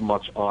as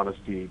much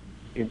honesty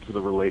into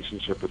the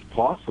relationship as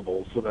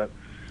possible, so that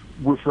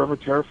we're forever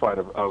terrified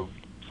of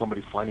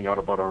somebody finding out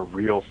about our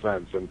real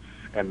sense, and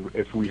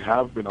if we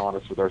have been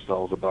honest with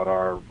ourselves about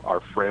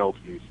our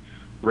frailties,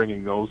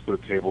 bringing those to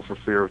the table for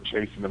fear of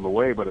chasing them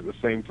away. But at the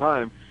same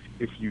time,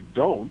 if you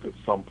don't at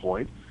some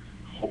point,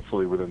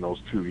 hopefully within those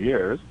 2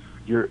 years,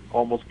 you're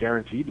almost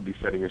guaranteed to be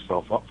setting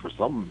yourself up for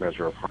some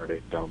measure of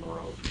heartache down the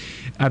road.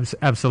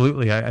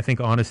 Absolutely. I think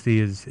honesty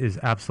is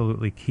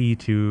absolutely key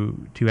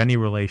to any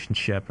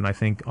relationship, and I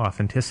think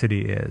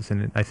authenticity is.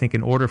 And I think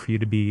in order for you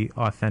to be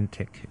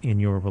authentic in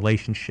your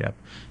relationship,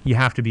 you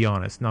have to be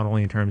honest, not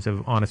only in terms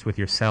of honest with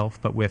yourself,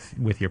 but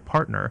with your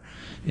partner.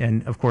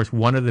 And of course,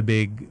 one of the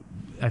big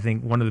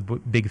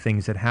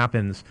things that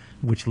happens,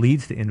 which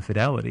leads to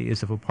infidelity,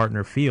 is if a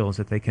partner feels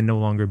that they can no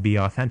longer be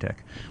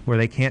authentic, where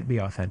they can't be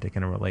authentic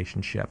in a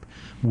relationship,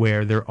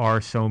 where there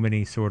are so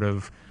many sort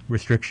of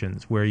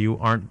restrictions, where you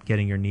aren't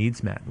getting your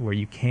needs met, where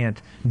you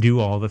can't do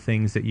all the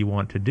things that you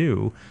want to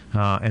do.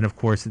 And of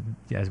course,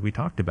 as we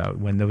talked about,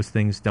 when those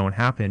things don't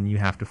happen, you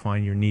have to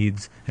find your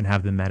needs and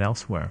have them met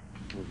elsewhere.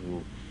 Mm-hmm.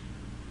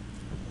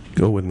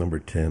 Go with number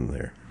 10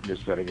 there. You're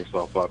setting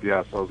yourself up.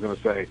 Yes, I was going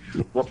to say,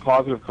 what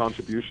positive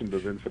contribution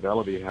does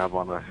infidelity have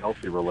on a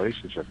healthy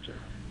relationship, Jim?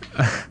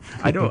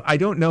 I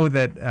don't know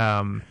that.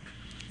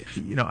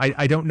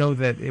 I don't know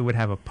that it would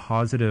have a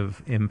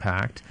positive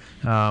impact.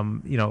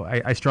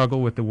 I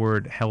struggle with the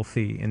word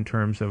healthy in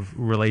terms of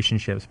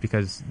relationships,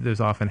 because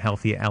there's often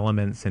healthy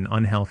elements and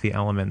unhealthy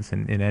elements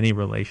in any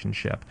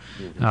relationship.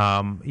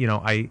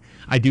 Mm-hmm.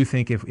 I do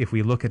think if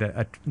we look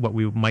at what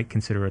we might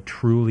consider a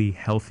truly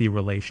healthy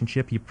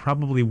relationship, you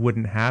probably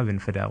wouldn't have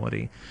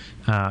infidelity.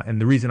 And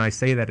the reason I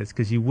say that is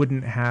because you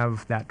wouldn't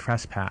have that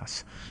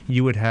trespass.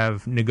 You would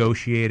have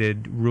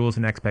negotiated rules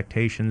and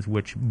expectations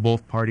which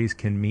both parties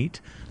can meet,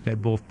 that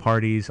both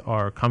parties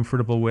are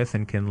comfortable with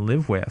and can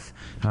live with,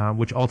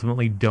 which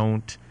ultimately you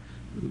don't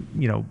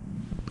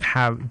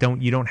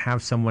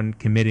have someone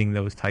committing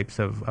those types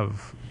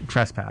of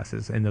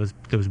trespasses and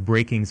those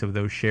breakings of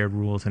those shared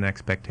rules and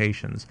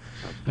expectations.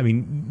 I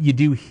mean, you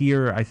do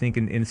hear, I think,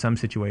 in some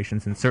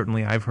situations, and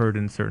certainly I've heard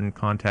in certain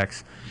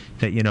contexts,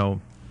 that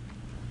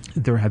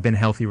there have been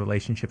healthy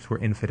relationships where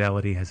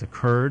infidelity has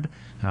occurred,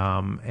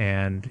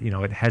 and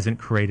it hasn't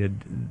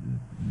created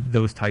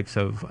those types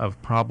of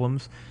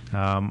problems.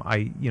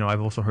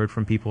 I've also heard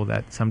from people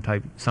that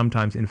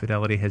sometimes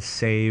infidelity has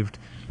saved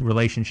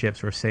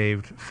relationships or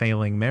saved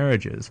failing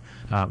marriages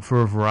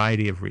for a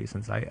variety of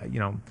reasons.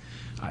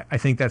 I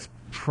think that's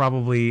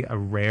probably a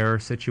rare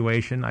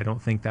situation. I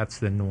don't think that's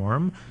the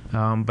norm,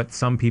 but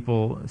some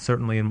people,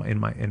 certainly in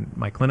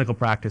my clinical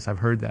practice, I've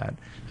heard that,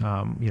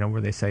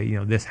 where they say,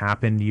 this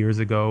happened years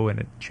ago and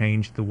it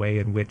changed the way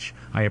in which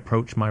I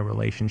approach my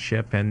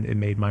relationship, and it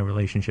made my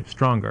relationship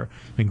stronger.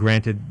 I mean,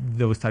 granted,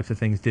 those types of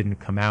things didn't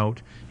come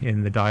out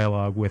in the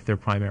dialogue with their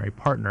primary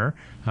partner,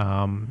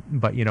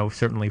 but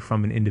certainly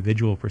from an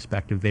individual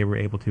perspective, they were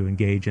able to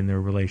engage in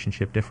their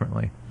relationship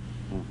differently.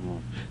 Mm-hmm.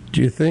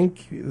 Do you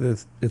think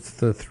that it's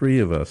the three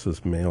of us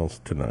as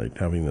males tonight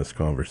having this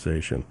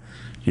conversation?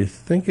 Do you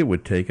think it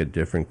would take a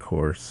different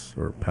course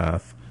or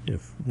path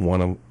if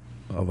one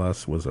of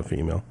us was a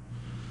female?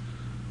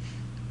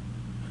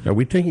 Are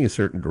we taking a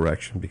certain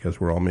direction because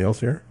we're all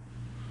males here?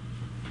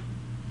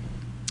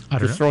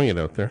 Just throwing it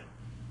out there.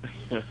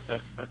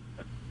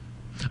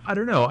 I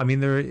don't know. I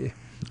mean,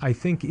 I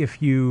think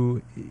if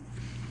you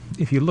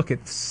look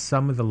at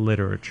some of the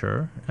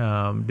literature,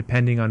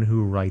 depending on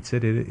who writes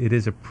it, it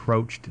is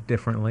approached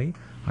differently.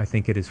 I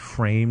think it is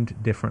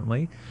framed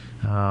differently.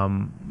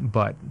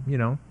 But,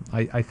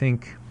 I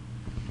think,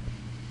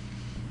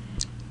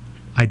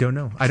 I don't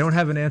know. I don't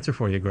have an answer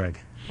for you, Greg.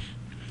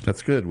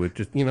 That's good. We're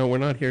just, we're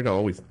not here to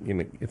always,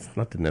 it's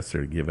not to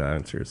necessarily give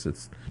answers.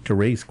 It's to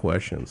raise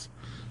questions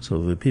so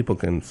that people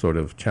can sort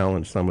of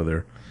challenge some of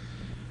their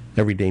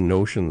everyday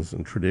notions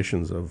and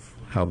traditions of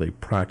how they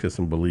practice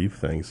and believe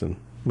things, and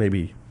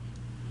maybe,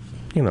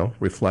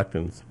 reflect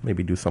and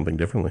maybe do something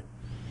differently.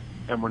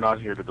 And we're not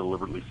here to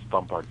deliberately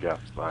stump our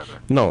guests either.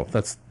 No,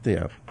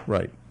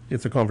 right.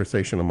 It's a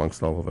conversation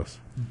amongst all of us.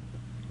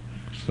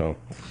 So,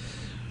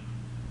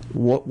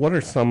 what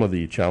are some of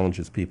the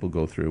challenges people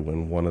go through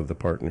when one of the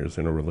partners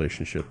in a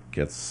relationship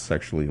gets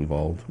sexually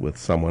involved with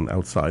someone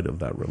outside of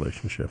that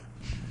relationship?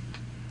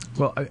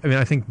 Well, I mean,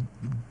 I think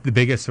the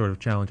biggest sort of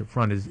challenge up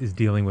front is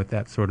dealing with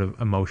that sort of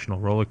emotional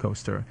roller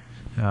coaster.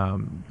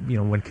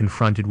 When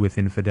confronted with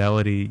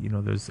infidelity,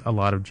 there's a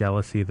lot of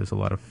jealousy, there's a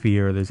lot of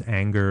fear, there's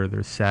anger,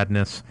 there's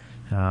sadness.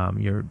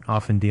 You're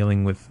often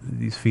dealing with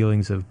these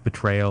feelings of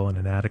betrayal and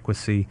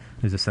inadequacy.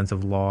 There's a sense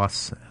of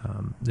loss.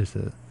 There's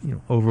a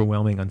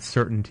overwhelming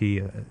uncertainty,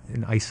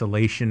 an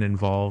isolation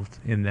involved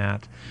in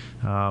that.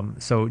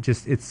 So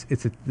just it's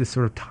this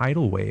sort of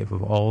tidal wave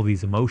of all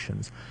these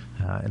emotions,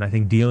 and I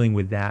think dealing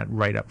with that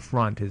right up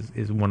front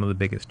is one of the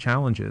biggest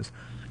challenges.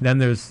 Then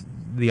there's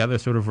the other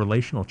sort of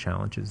relational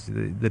challenges,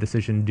 the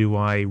decision: do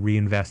I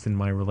reinvest in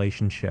my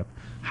relationship?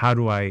 How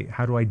do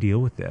I deal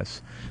with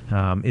this?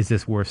 Is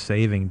this worth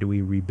saving? Do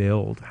we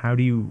rebuild? How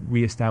do you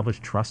reestablish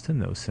trust in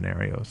those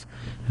scenarios?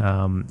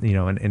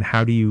 And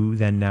how do you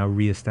then now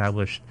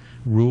reestablish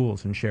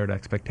rules and shared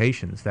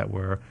expectations that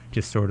were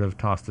just sort of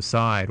tossed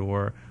aside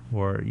or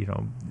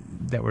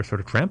that were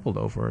sort of trampled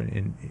over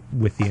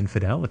with the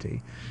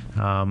infidelity?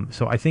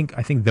 So I think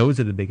those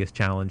are the biggest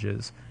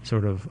challenges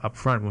sort of up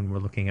front when we're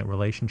looking at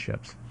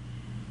relationships.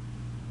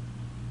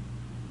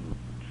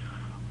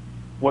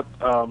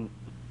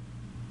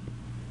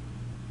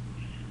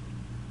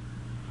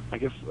 I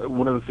guess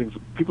one of the things,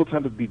 people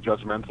tend to be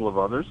judgmental of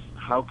others.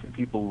 How can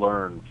people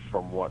learn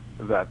from what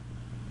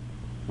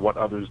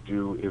others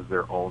do is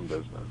their own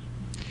business?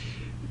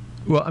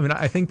 Well, I mean,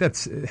 I think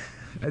that's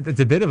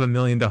a bit of a $1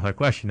 million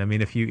question. I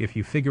mean, if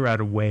you figure out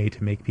a way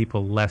to make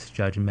people less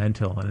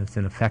judgmental, and it's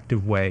an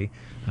effective way,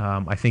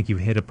 I think you've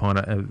hit upon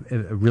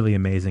a really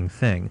amazing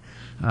thing.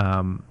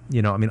 I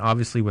mean,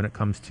 obviously, when it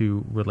comes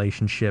to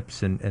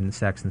relationships and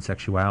sex and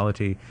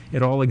sexuality,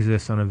 it all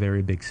exists on a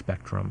very big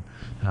spectrum.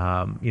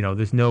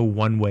 There's no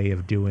one way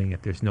of doing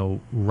it. There's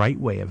no right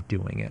way of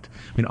doing it.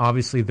 I mean,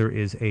 obviously, there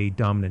is a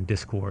dominant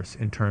discourse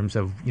in terms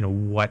of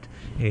what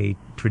a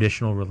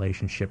traditional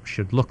relationship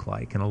should look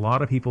like, and a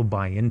lot of people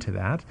buy into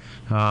that,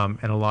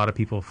 and a lot of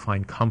people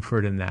find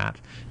comfort in that,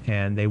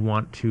 and they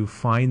want to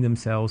find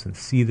themselves and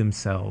see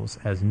themselves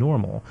as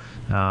normal.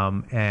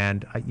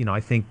 I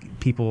think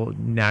people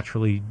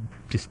naturally,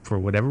 just for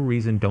whatever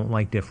reason, don't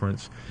like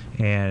difference,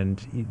 and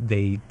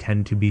they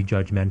tend to be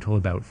judgmental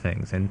about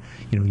things. And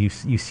you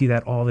see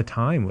that all the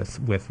time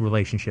with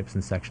relationships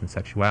and sex and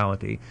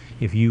sexuality.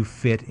 If you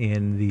fit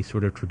in the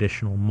sort of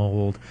traditional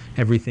mold,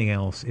 everything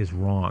else is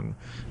wrong.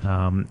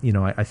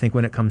 I think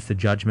when it comes to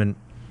judgment,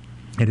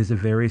 it is a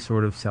very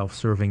sort of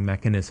self-serving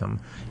mechanism.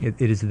 It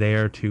is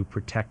there to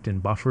protect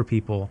and buffer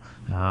people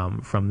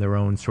from their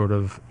own sort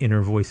of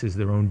inner voices,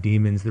 their own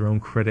demons, their own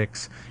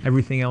critics,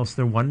 everything else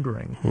they're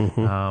wondering.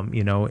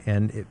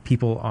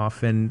 People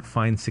often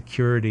find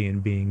security in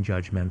being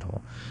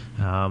judgmental.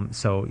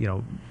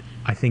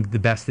 I think the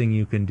best thing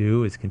you can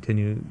do is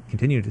continue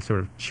to sort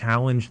of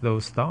challenge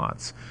those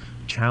thoughts,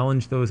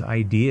 challenge those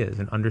ideas,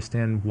 and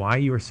understand why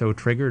you are so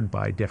triggered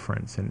by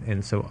difference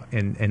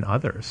and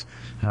others,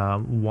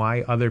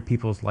 why other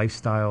people's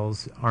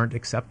lifestyles aren't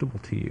acceptable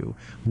to you,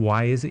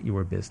 why is it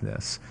your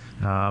business,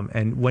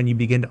 and when you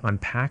begin to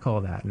unpack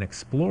all that and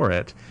explore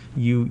it,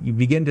 you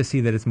begin to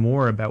see that it's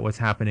more about what's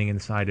happening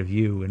inside of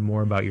you and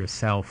more about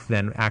yourself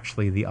than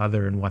actually the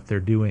other and what they're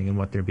doing and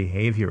what their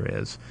behavior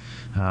is.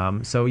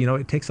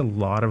 It takes a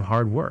lot of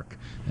hard work,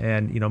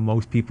 and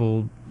most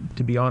people,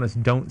 to be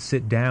honest, don't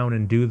sit down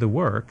and do the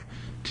work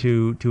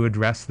to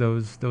address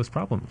those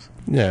problems.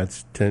 Yeah,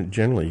 it's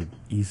generally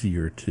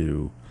easier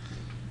to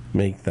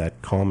make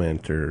that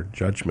comment or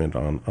judgment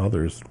on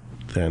others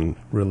than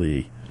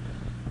really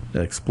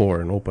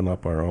explore and open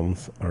up our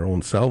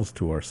own selves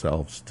to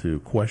ourselves, to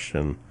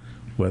question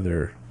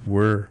whether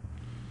we're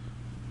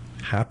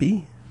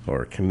happy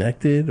or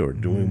connected or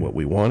doing what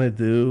we want to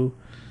do.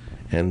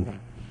 And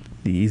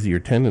the easier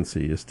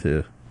tendency is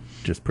to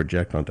just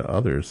project onto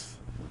others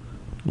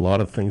a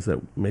lot of things that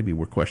maybe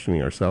we're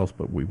questioning ourselves,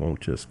 but we won't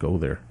just go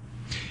there.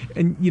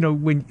 And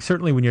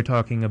when you're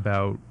talking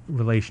about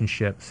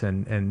relationships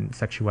and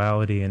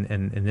sexuality and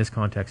in this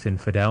context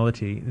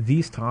infidelity,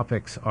 these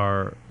topics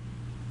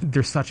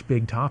they're such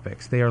big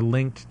topics. They are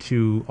linked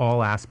to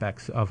all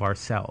aspects of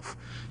ourself.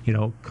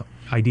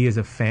 Ideas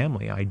of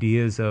family,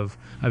 ideas of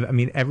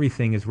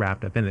everything is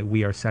wrapped up in it.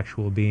 We are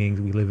sexual beings.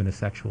 We live in a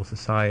sexual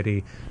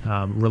society.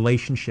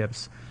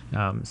 Relationships,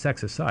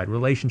 sex aside,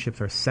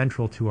 relationships are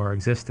central to our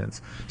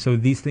existence. So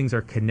these things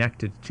are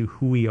connected to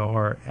who we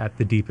are at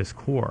the deepest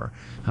core.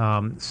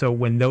 So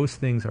when those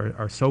things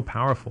are so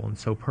powerful and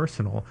so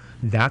personal,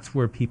 that's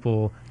where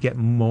people get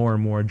more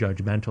and more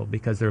judgmental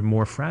because they're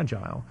more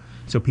fragile.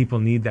 So people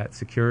need that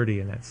security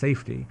and that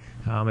safety.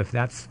 If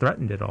that's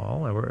threatened at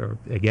all, or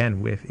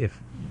again,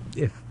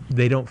 if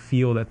they don't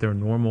feel that they're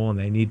normal and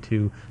they need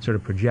to sort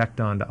of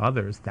project onto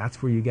others,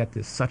 that's where you get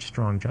this such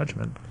strong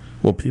judgment.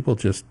 Well, people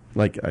just,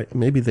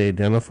 maybe they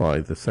identify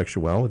the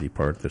sexuality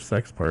part, the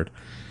sex part,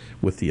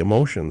 with the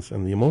emotions,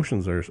 and the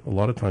emotions are a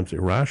lot of times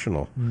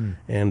irrational.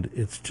 And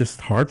it's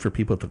just hard for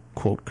people to,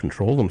 quote,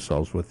 control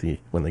themselves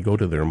when they go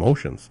to their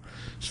emotions.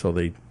 So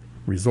they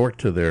resort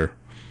to their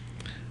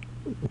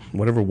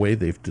whatever way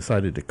they've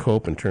decided to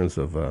cope in terms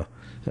of a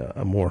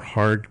more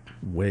hard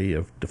way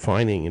of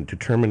defining and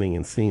determining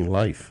and seeing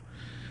life.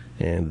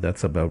 And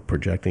that's about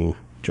projecting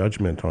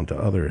judgment onto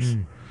others.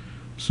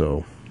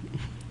 So,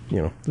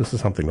 this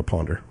is something to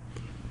ponder.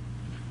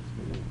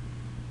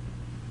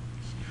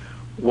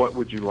 What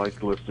would you like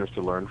the listeners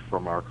to learn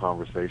from our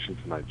conversation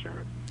tonight,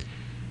 Jared?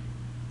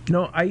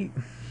 I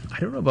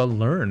don't know about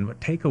learn, but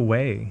take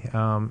away.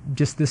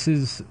 Just this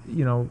is,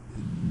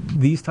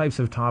 these types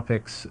of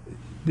topics,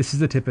 this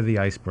is the tip of the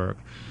iceberg.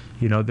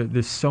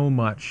 There's so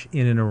much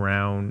in and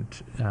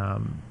around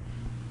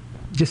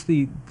just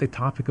the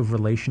topic of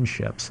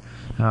relationships.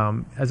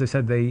 As I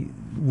said,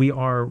 we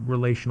are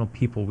relational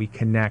people. We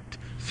connect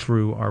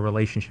through our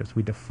relationships.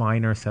 We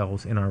define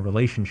ourselves in our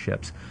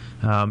relationships.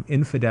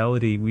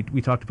 Infidelity,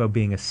 we talked about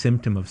being a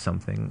symptom of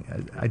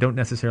something. I don't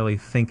necessarily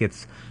think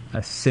it's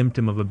a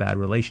symptom of a bad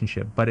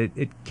relationship, but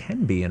it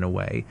can be in a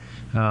way.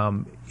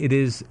 It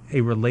is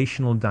a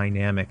relational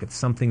dynamic. It's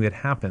something that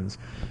happens.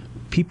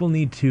 People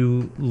need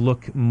to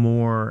look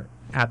more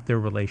at their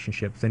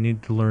relationships. They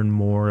need to learn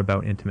more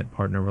about intimate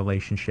partner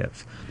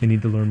relationships. They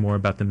need to learn more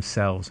about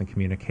themselves and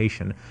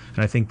communication.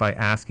 And I think by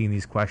asking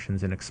these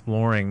questions and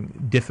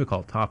exploring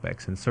difficult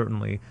topics, and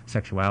certainly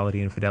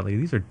sexuality, infidelity,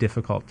 these are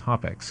difficult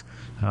topics.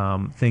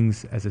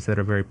 Things, as I said,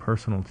 are very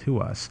personal to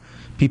us.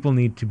 People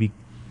need to be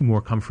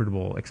more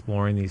comfortable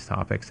exploring these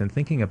topics and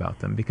thinking about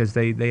them because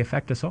they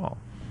affect us all.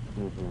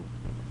 Mm-hmm.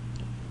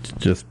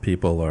 Just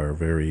people are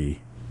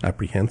very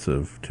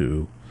apprehensive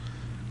to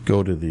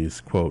go to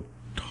these, quote,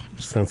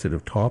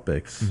 sensitive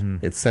topics. Mm-hmm.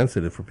 It's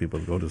sensitive for people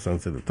to go to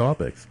sensitive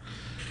topics.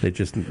 They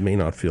just may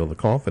not feel the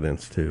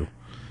confidence to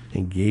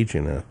engage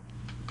in a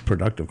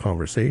productive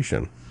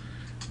conversation.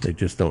 They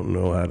just don't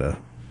know how to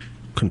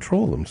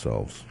control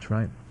themselves. That's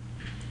right.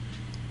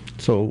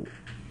 So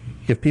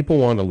if people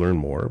want to learn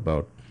more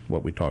about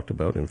what we talked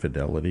about,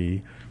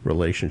 infidelity,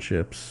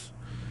 relationships,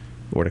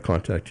 or to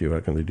contact you, how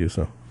can they do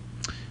so?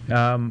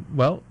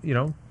 Well,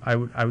 I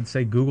would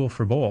say Google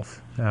for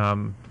both.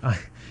 My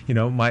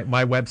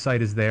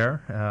website is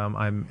there.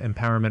 I'm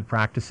Empowerment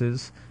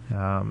Practices,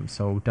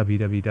 so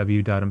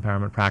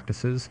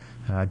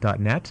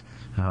www.empowermentpractices.net.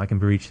 I can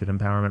be reached at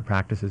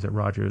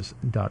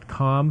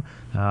empowermentpractices@rogers.com.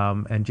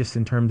 And just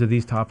in terms of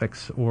these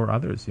topics or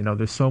others,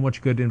 there's so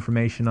much good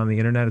information on the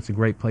internet. It's a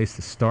great place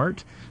to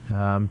start.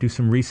 Do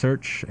some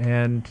research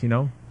and,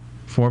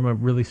 form a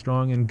really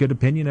strong and good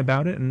opinion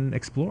about it and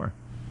explore.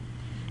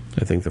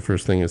 I think the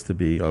first thing is to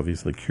be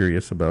obviously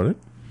curious about it,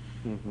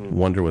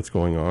 wonder what's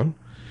going on,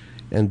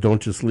 and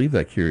don't just leave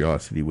that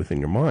curiosity within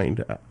your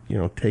mind.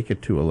 Take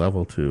it to a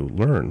level to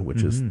learn,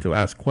 which is to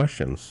ask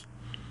questions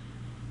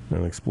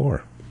and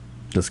explore,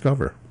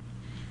 discover.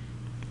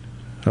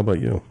 How about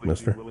you,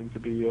 mister? Be willing to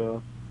be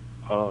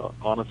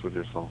honest with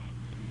yourself,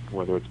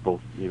 whether it's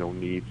both,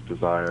 needs,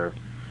 desire,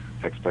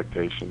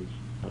 expectations.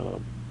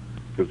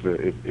 Because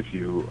if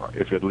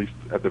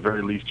at the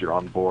very least you're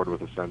on board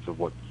with a sense of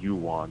what you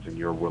want and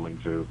you're willing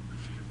to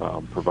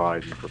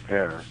provide and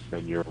prepare,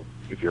 then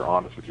if you're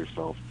honest with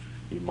yourself,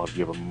 you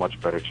have a much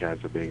better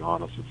chance of being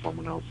honest with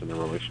someone else in a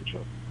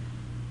relationship.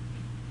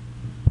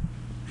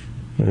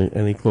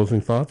 Any closing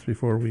thoughts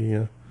before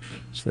we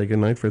say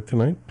goodnight for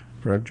tonight,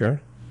 Jared?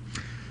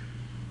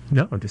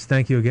 No, just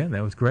thank you again.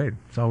 That was great.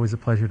 It's always a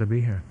pleasure to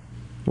be here.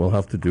 We'll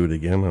have to do it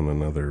again on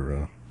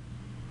another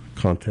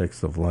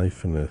context of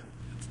life and the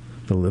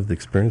lived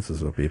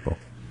experiences of people.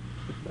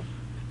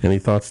 Any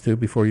thoughts too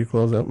before you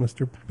close out,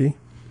 Mr. B?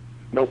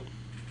 Nope.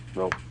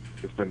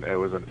 It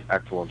was an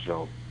excellent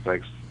show.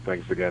 Thanks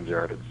again,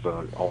 Jared. It's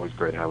always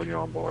great having you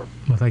on board.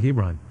 Well, thank you,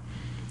 Brian.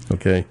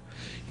 Okay,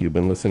 you've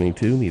been listening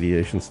to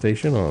Mediation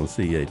Station on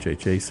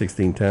CHHA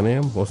 1610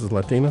 AM, Voces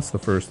Latinas, the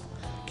first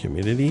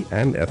community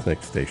and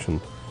ethnic station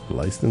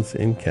licensed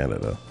in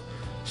Canada.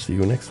 See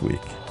you next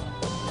week.